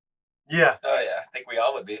now. Yeah. Oh, yeah. I think we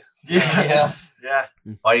all would be. Yeah.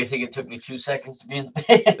 Why do you think it took me 2 seconds to be in the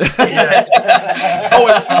band?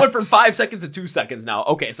 It went from 5 seconds to 2 seconds now.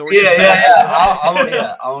 Okay, so we're getting fast. I'm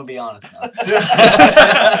gonna be honest now.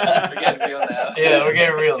 We're getting real now. Yeah, we're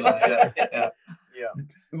getting real now. Yeah.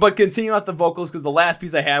 But continue out the vocals, because the last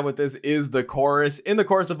piece I had with this is the chorus. In the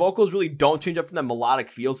chorus, the vocals really don't change up from that melodic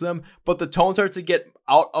feel to them, but the tone starts to get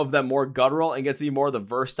out of that more guttural and gets to be more of the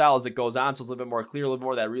verse style as it goes on, so it's a little bit more clear, a little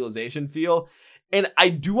more of that realization feel. And I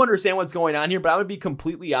do understand what's going on here, but I'm going to be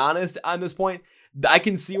completely honest on this point. I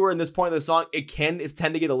can see where in this point of the song, it tend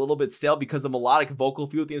to get a little bit stale because the melodic vocal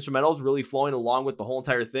feel with the instrumental is really flowing along with the whole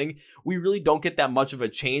entire thing. We really don't get that much of a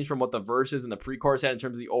change from what the verses and the pre-chorus had in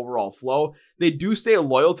terms of the overall flow. They do stay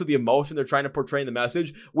loyal to the emotion they're trying to portray in the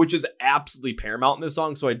message, which is absolutely paramount in this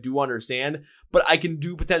song, so I do understand. But I can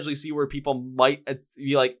do potentially see where people might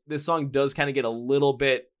be like, this song does kind of get a little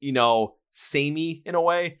bit, samey in a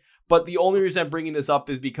way. But the only reason I'm bringing this up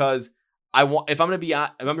is because if I'm going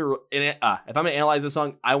to analyze this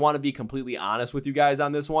song, I want to be completely honest with you guys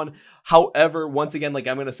on this one. However, once again, like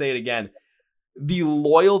I'm going to say it again, the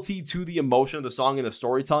loyalty to the emotion of the song and the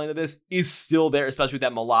storytelling of this is still there, especially with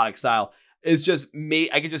that melodic style. It's just me.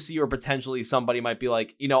 I could just see where potentially somebody might be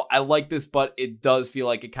like, I like this, but it does feel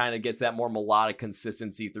like it kind of gets that more melodic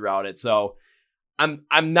consistency throughout it. So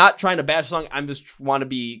I'm not trying to bash the song. I'm just want to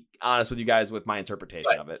be honest with you guys with my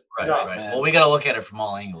interpretation of it. Right. No, Well, we got to look at it from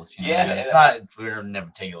all angles. Yeah, it's not. We're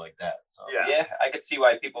never take it like that. So Yeah. I could see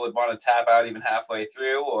why people would want to tap out even halfway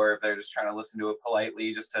through, or if they're just trying to listen to it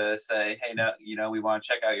politely, just to say, hey, no, we want to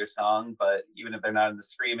check out your song. But even if they're not into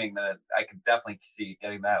screaming, then I could definitely see it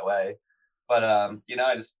getting that way. But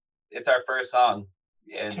it's our first song,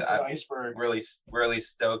 and Tip of the I'm iceberg. really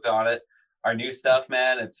stoked on it. Our new stuff,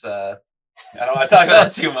 man. It's I don't want to talk about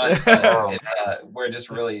it too much, but it's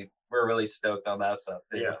we're really stoked on that stuff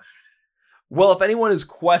too. Yeah. Well, if anyone is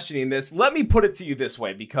questioning this, let me put it to you this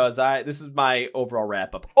way, because this is my overall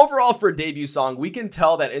wrap up. Overall, for a debut song, we can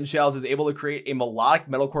tell that InShells is able to create a melodic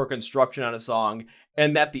metalcore construction on a song,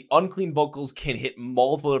 and that the unclean vocals can hit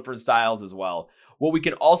multiple different styles as well. What we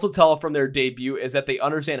can also tell from their debut is that they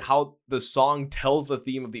understand how the song tells the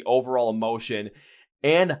theme of the overall emotion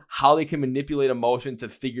and how they can manipulate emotion to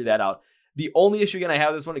figure that out. The only issue, again, I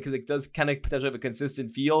have this one because it does kind of potentially have a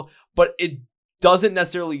consistent feel, but it doesn't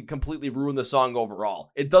necessarily completely ruin the song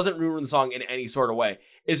overall. It doesn't ruin the song in any sort of way.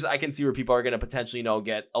 It's just, I can see where people are going to potentially,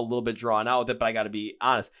 get a little bit drawn out with it, but I got to be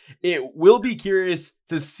honest. It will be curious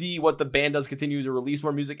to see what the band does continue to release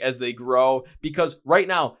more music as they grow, because right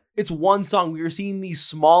now, it's one song. We are seeing the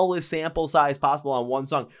smallest sample size possible on one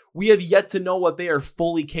song. We have yet to know what they are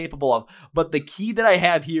fully capable of, but the key that I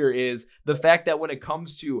have here is the fact that when it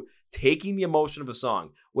comes to taking the emotion of a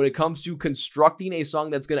song, when it comes to constructing a song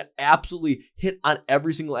that's going to absolutely hit on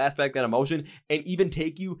every single aspect of that emotion and even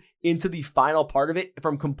take you into the final part of it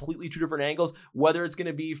from completely two different angles, whether it's going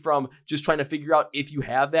to be from just trying to figure out if you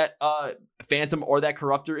have that phantom or that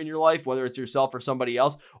corruptor in your life, whether it's yourself or somebody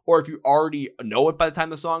else, or if you already know it by the time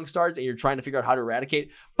the song starts and you're trying to figure out how to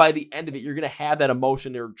eradicate, by the end of it, you're going to have that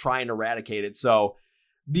emotion to try and eradicate it. So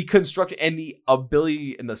the construction and the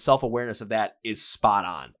ability and the self-awareness of that is spot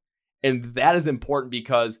on. And that is important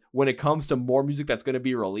because when it comes to more music that's going to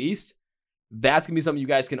be released, that's going to be something you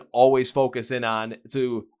guys can always focus in on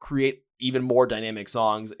to create even more dynamic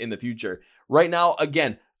songs in the future. Right now,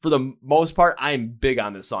 again, for the most part, I am big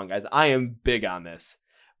on this song, guys. I am big on this.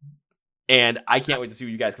 And I can't wait to see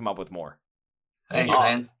what you guys come up with more. Thanks,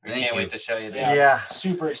 man. We Thank can't you. wait to show you that. Yeah. Yeah.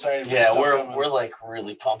 Super excited. for Yeah, stuff we're coming. like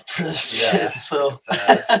really pumped for this Yeah. shit. So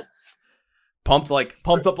It's, Pumped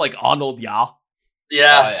up like Arnold, yeah.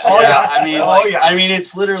 yeah, Oh, yeah. I mean, Oh, yeah. I mean,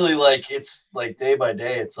 it's literally like day by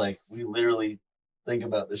day. It's like we literally think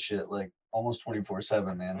about this shit like almost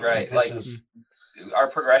 24/7, man. Right, This like- is our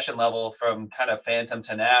progression level from kind of Phantom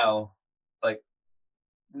to now, like,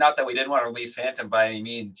 not that we didn't want to release Phantom by any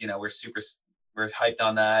means, we're hyped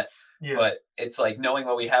on that, Yeah. but it's like knowing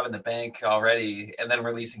what we have in the bank already and then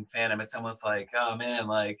releasing Phantom, it's almost like, oh man,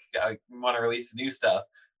 like I want to release the new stuff.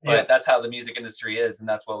 But Yeah. that's how the music industry is, and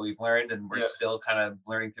that's what we've learned, and we're Yeah. still kind of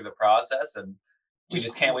learning through the process, and we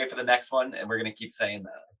just can't wait for the next one, and we're gonna keep saying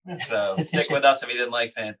that. So stick with us if you didn't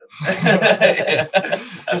like Phantom.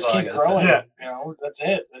 That's Just all I keep gotta say. growing. Yeah. That's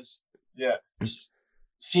it. It's Yeah. just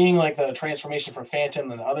seeing like the transformation from Phantom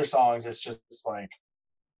and the other songs. It's just like,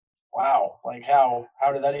 wow, like how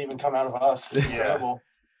did that even come out of us? It's Yeah. incredible.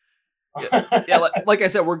 Yeah, like I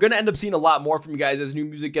said, we're going to end up seeing a lot more from you guys as new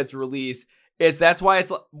music gets released. That's why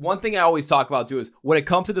it's one thing I always talk about too is when it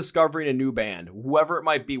comes to discovering a new band, whoever it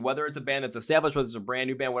might be, whether it's a band that's established, whether it's a brand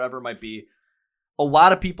new band, whatever it might be, a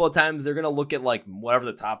lot of people at times they're going to look at like whatever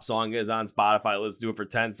the top song is on Spotify, let's do it for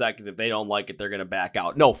 10 seconds. If they don't like it, they're going to back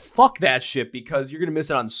out. No, fuck that shit, because you're going to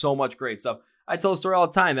miss out on so much great stuff. I tell a story all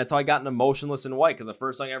the time. That's how I got into Motionless in White, because the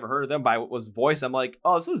first song I ever heard of them by was Voice. I'm like,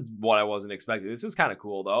 oh, this is what I wasn't expecting. This is kind of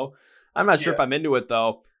cool though. I'm not sure if I'm into it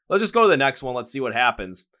though. Let's just go to the next one. Let's see what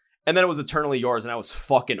happens. And then it was Eternally Yours, and I was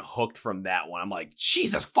fucking hooked from that one. I'm like,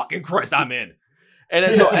 Jesus fucking Christ, I'm in. And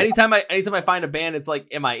then so anytime I find a band, it's like,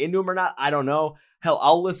 am I into them or not? I don't know. Hell,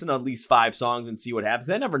 I'll listen to at least 5 songs and see what happens.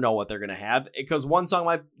 I never know what they're gonna have, because one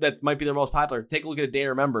song that might be their most popular. Take a look at A Day to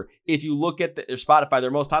Remember. If you look at their Spotify,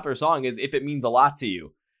 their most popular song is If It Means a Lot to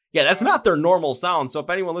You. Yeah, that's not their normal sound. So if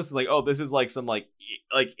anyone listens like, oh, this is like some like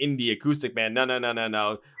indie acoustic band,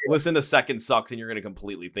 no. Listen to Second Sucks and you're gonna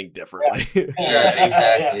completely think differently. yeah,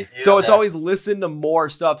 exactly. So it's always listen to more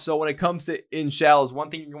stuff. So when it comes to In Shallows, one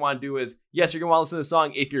thing you're gonna want to do is, yes, you're gonna want to listen to the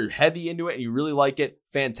song. If you're heavy into it and you really like it,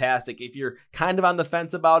 fantastic. If you're kind of on the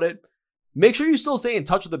fence about it, make sure you still stay in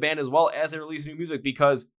touch with the band as well as they release new music,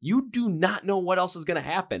 because you do not know what else is going to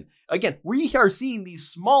happen. Again, we are seeing the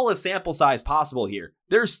smallest sample size possible here.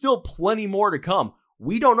 There's still plenty more to come.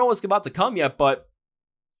 We don't know what's about to come yet, but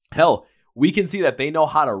hell, we can see that they know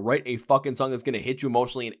how to write a fucking song that's going to hit you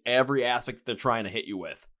emotionally in every aspect that they're trying to hit you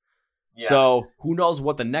with. Yeah. So who knows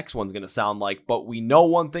what the next one's going to sound like, but we know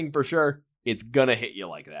one thing for sure, it's going to hit you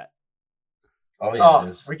like that. Oh, yeah.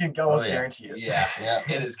 Oh, we can almost guarantee it. Yeah,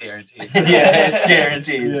 it is guaranteed. Yeah, it's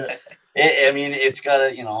guaranteed. Yeah. It's gotta,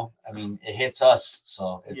 it hits us,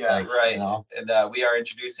 so it's right. And we are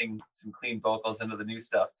introducing some clean vocals into the new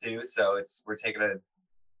stuff too, so we're taking a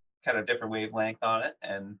kind of different wavelength on it,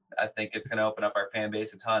 and I think it's gonna open up our fan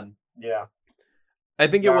base a ton. Yeah. I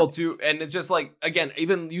think it will too, and it's just like, again,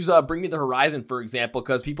 even use Bring Me the Horizon, for example,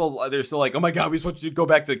 because people, they're still like, oh my God, we just want you to go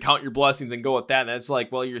back to Count Your Blessings and go with that, and it's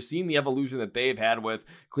like, well, you're seeing the evolution that they've had with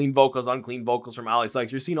clean vocals, unclean vocals from Ali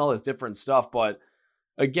Sykes, you're seeing all this different stuff, but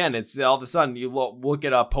again, it's all of a sudden, you look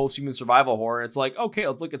at a post-human survival horror, and it's like, okay,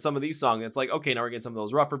 let's look at some of these songs, and it's like, okay, now we're getting some of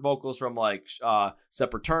those rougher vocals from like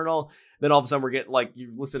Sepultura, then all of a sudden we're getting like,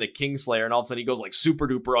 you listen to Kingslayer, and all of a sudden he goes like super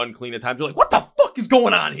duper unclean at times, you're like, what the fuck is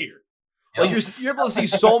going on here? Like you're able to see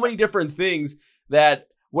so many different things that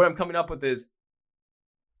what I'm coming up with is,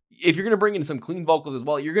 if you're going to bring in some clean vocals as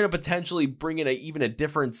well, you're going to potentially bring in even a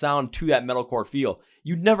different sound to that metalcore feel.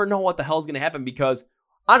 You never know what the hell is going to happen because,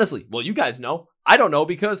 honestly, well, you guys know. I don't know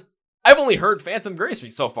because I've only heard Phantom Grace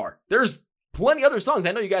so far. There's plenty other songs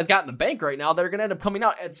I know you guys got in the bank right now that are going to end up coming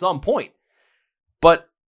out at some point. But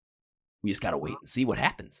we just got to wait and see what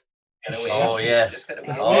happens. Oh yeah.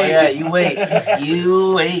 Oh yeah, you wait.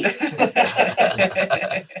 You wait.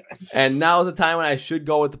 And now is the time when I should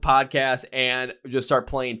go with the podcast and just start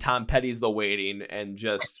playing Tom Petty's The Waiting and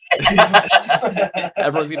just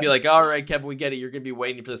everyone's gonna be like, all right, Kevin, we get it. You're gonna be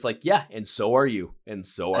waiting for this. Like, yeah, and so are you. And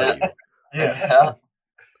so are you. Yeah.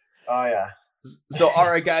 Oh yeah. So, all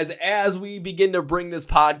right, guys, as we begin to bring this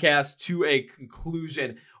podcast to a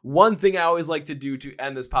conclusion, one thing I always like to do to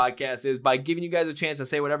end this podcast is by giving you guys a chance to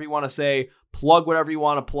say whatever you want to say, plug whatever you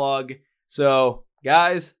want to plug. So,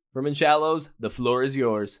 guys, from In Shallows, the floor is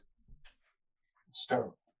yours.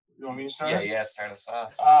 Start. You want me to start? Yeah, start us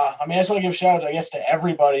off. I just want to give a shout out, I guess, to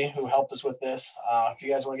everybody who helped us with this. If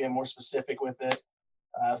you guys want to get more specific with it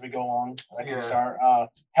as we go along, I can start.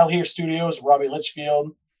 Hell Here Studios, Robbie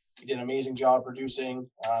Litchfield. He did an amazing job producing,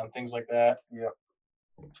 things like that. Yep.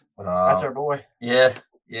 That's our boy. Yeah.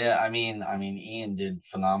 I mean, Ian did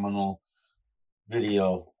phenomenal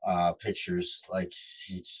video pictures. Like,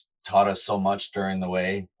 he taught us so much during the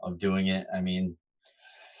way of doing it. I mean,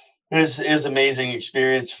 it was amazing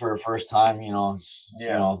experience for a first time. You know,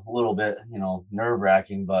 a little bit, nerve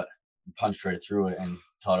wracking, but punched right through it and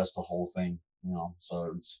taught us the whole thing.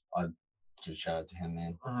 So I give a shout out to him,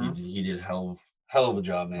 man. Mm-hmm. He did hell of a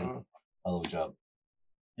job, man. Mm-hmm. Hell of a job.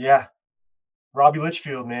 Yeah. Robbie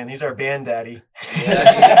Litchfield, man, he's our band daddy.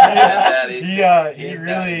 Yeah, he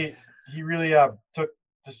really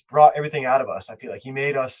brought everything out of us. I feel like he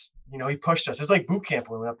made us, he pushed us. It was like boot camp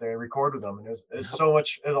when we went up there and recorded with him. And it was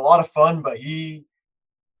a lot of fun, but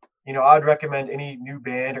I'd recommend any new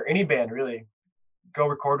band or any band really, go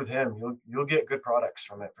record with him. You'll get good products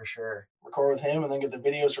from it for sure. Record with him and then get the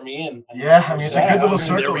videos from Ian. Yeah, it's a good little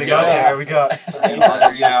circle we got there. We got.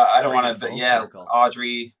 I don't want to.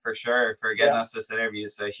 Audrey for sure for getting us this interview.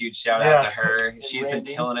 So huge shout out to her. She's been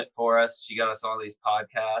killing it for us. She got us all these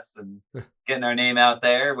podcasts and getting our name out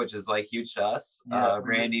there, which is like huge to us.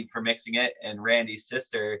 Randy for mixing it, and Randy's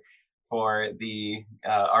sister for the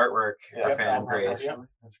artwork for Phantom Grace.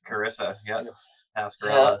 Carissa. Ask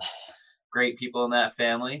her. Great people in that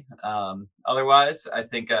family. Otherwise, I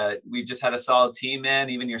think we've just had a solid team, man.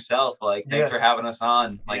 Even yourself, like, thanks for having us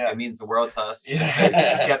on. Like, it means the world to us. Just to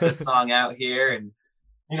get this song out here and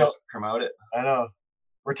just promote it. I know.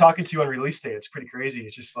 We're talking to you on release day. It's pretty crazy.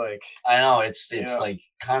 It's just like, I know. It's like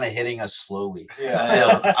kind of hitting us slowly.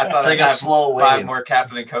 Yeah. I thought it's like a slow wave. 5 more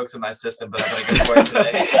Captain and Cokes in my system, but I'm gonna go for it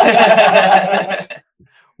today.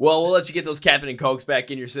 Well, we'll let you get those Captain and Cokes back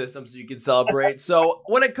in your system so you can celebrate. So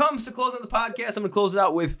when it comes to closing the podcast, I'm going to close it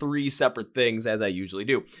out with 3 separate things, as I usually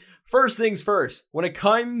do. First things first, when it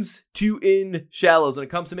comes to In Shallows, when it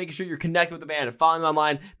comes to making sure you're connected with the band and following them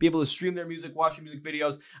online, be able to stream their music, watch their music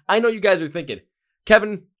videos, I know you guys are thinking,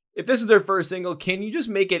 Kevin, if this is their first single, can you just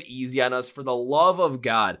make it easy on us? For the love of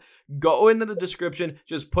God, go into the description,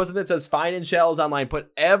 just put something that says Find In Shallows online,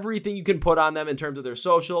 put everything you can put on them in terms of their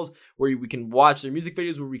socials, where we can watch their music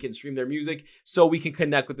videos, where we can stream their music, so we can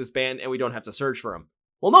connect with this band and we don't have to search for them.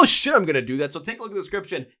 Well, no shit, I'm going to do that. So take a look at the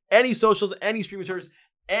description. Any socials, any streaming service,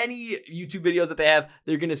 any YouTube videos that they have,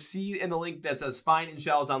 they're going to see in the link that says Find In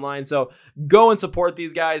Shallows online. So go and support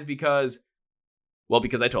these guys because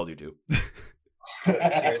I told you to.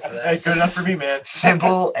 Cheers to that. Hey, good enough for me, man.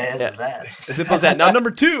 Simple as that. As simple as that. Now,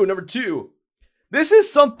 number two. This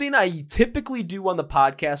is something I typically do on the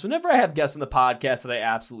podcast whenever I have guests on the podcast that I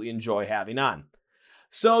absolutely enjoy having on.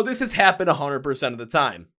 So this has happened 100% of the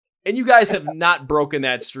time. And you guys have not broken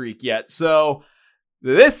that streak yet. So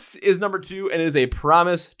this is number 2, and it is a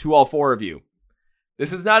promise to all 4 of you.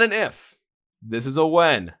 This is not an if. This is a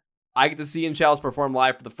when. I get to see In Shallows perform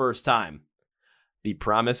live for the first time. The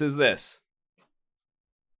promise is this.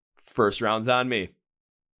 First round's on me.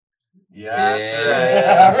 Yeah.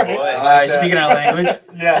 Yeah. Boy, All right, speaking our language.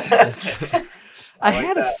 Yeah. I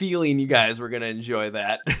had a feeling you guys were going to enjoy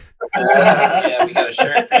that. Yeah, we got a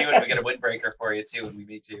shirt for you, and we got a windbreaker for you too when we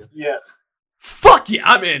meet you. Yeah. Fuck yeah,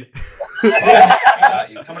 I'm in. We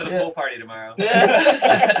got you. Coming to the pool party tomorrow.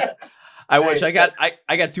 I wish I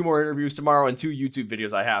got 2 more interviews tomorrow and 2 YouTube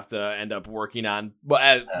videos I have to end up working on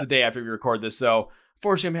the day after we record this. So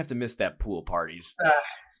unfortunately, I'm gonna have to miss that pool party.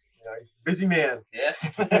 Busy man. Yeah.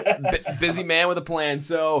 Busy man with a plan.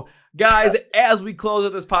 So guys, as we close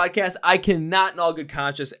out this podcast, I cannot in all good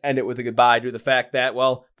conscience end it with a goodbye due to the fact that,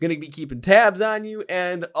 well, I'm gonna be keeping tabs on you,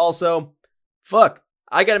 and also, fuck,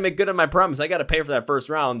 I gotta make good on my promise. I gotta pay for that first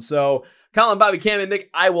round. So Colin, Bobby, Cam, and Nick,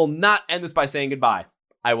 I will not end this by saying goodbye.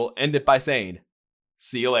 I will end it by saying,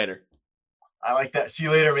 see you later. I like that. See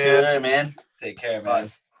you later, man. See you later, man. Take care,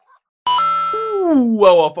 man. Ooh,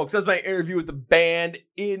 well, folks, that's my interview with the band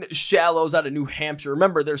In Shallows out of New Hampshire.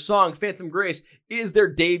 Remember, their song Phantom Grace is their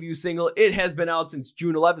debut single. It has been out since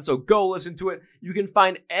June 11th, so go listen to it. You can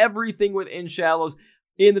find everything with In Shallows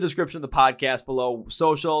in the description of the podcast below.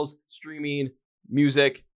 Socials, streaming,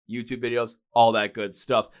 music, YouTube videos, all that good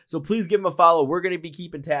stuff. So please give them a follow. We're going to be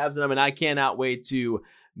keeping tabs on them, and I cannot wait to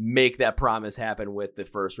make that promise happen with the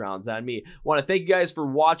first rounds on me. Want to thank you guys for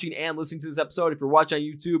watching and listening to this episode. If you're watching on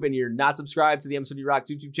YouTube and you're not subscribed to the MSOD Rocks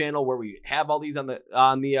YouTube channel, where we have all these on the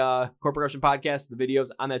Chord Progression podcast, the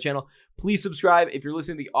videos on that channel, please subscribe. If you're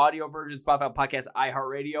listening to the audio version, Spotify Podcast,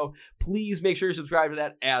 iHeartRadio, please make sure you subscribe to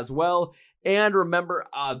that as well. And remember,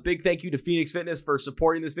 big thank you to Phoenix Fitness for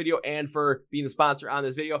supporting this video and for being the sponsor on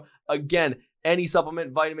this video. Again, any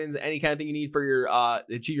supplement, vitamins, any kind of thing you need for your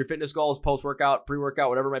achieve your fitness goals, post-workout, pre-workout,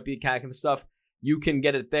 whatever might be kind of stuff, you can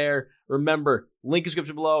get it there. Remember, link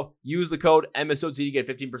description below. Use the code MSOT to get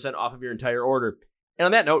 15% off of your entire order. And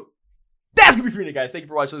on that note, that's going to be for you guys. Thank you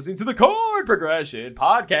for watching and listening to the Chord Progression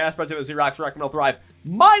Podcast brought to you by MSOD Rocks, Rock and Roll Thrive.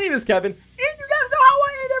 My name is Kevin, and you guys know how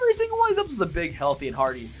I end every single one of these episodes with a big, healthy, and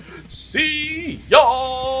hearty see ya!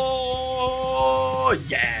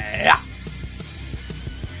 Yeah!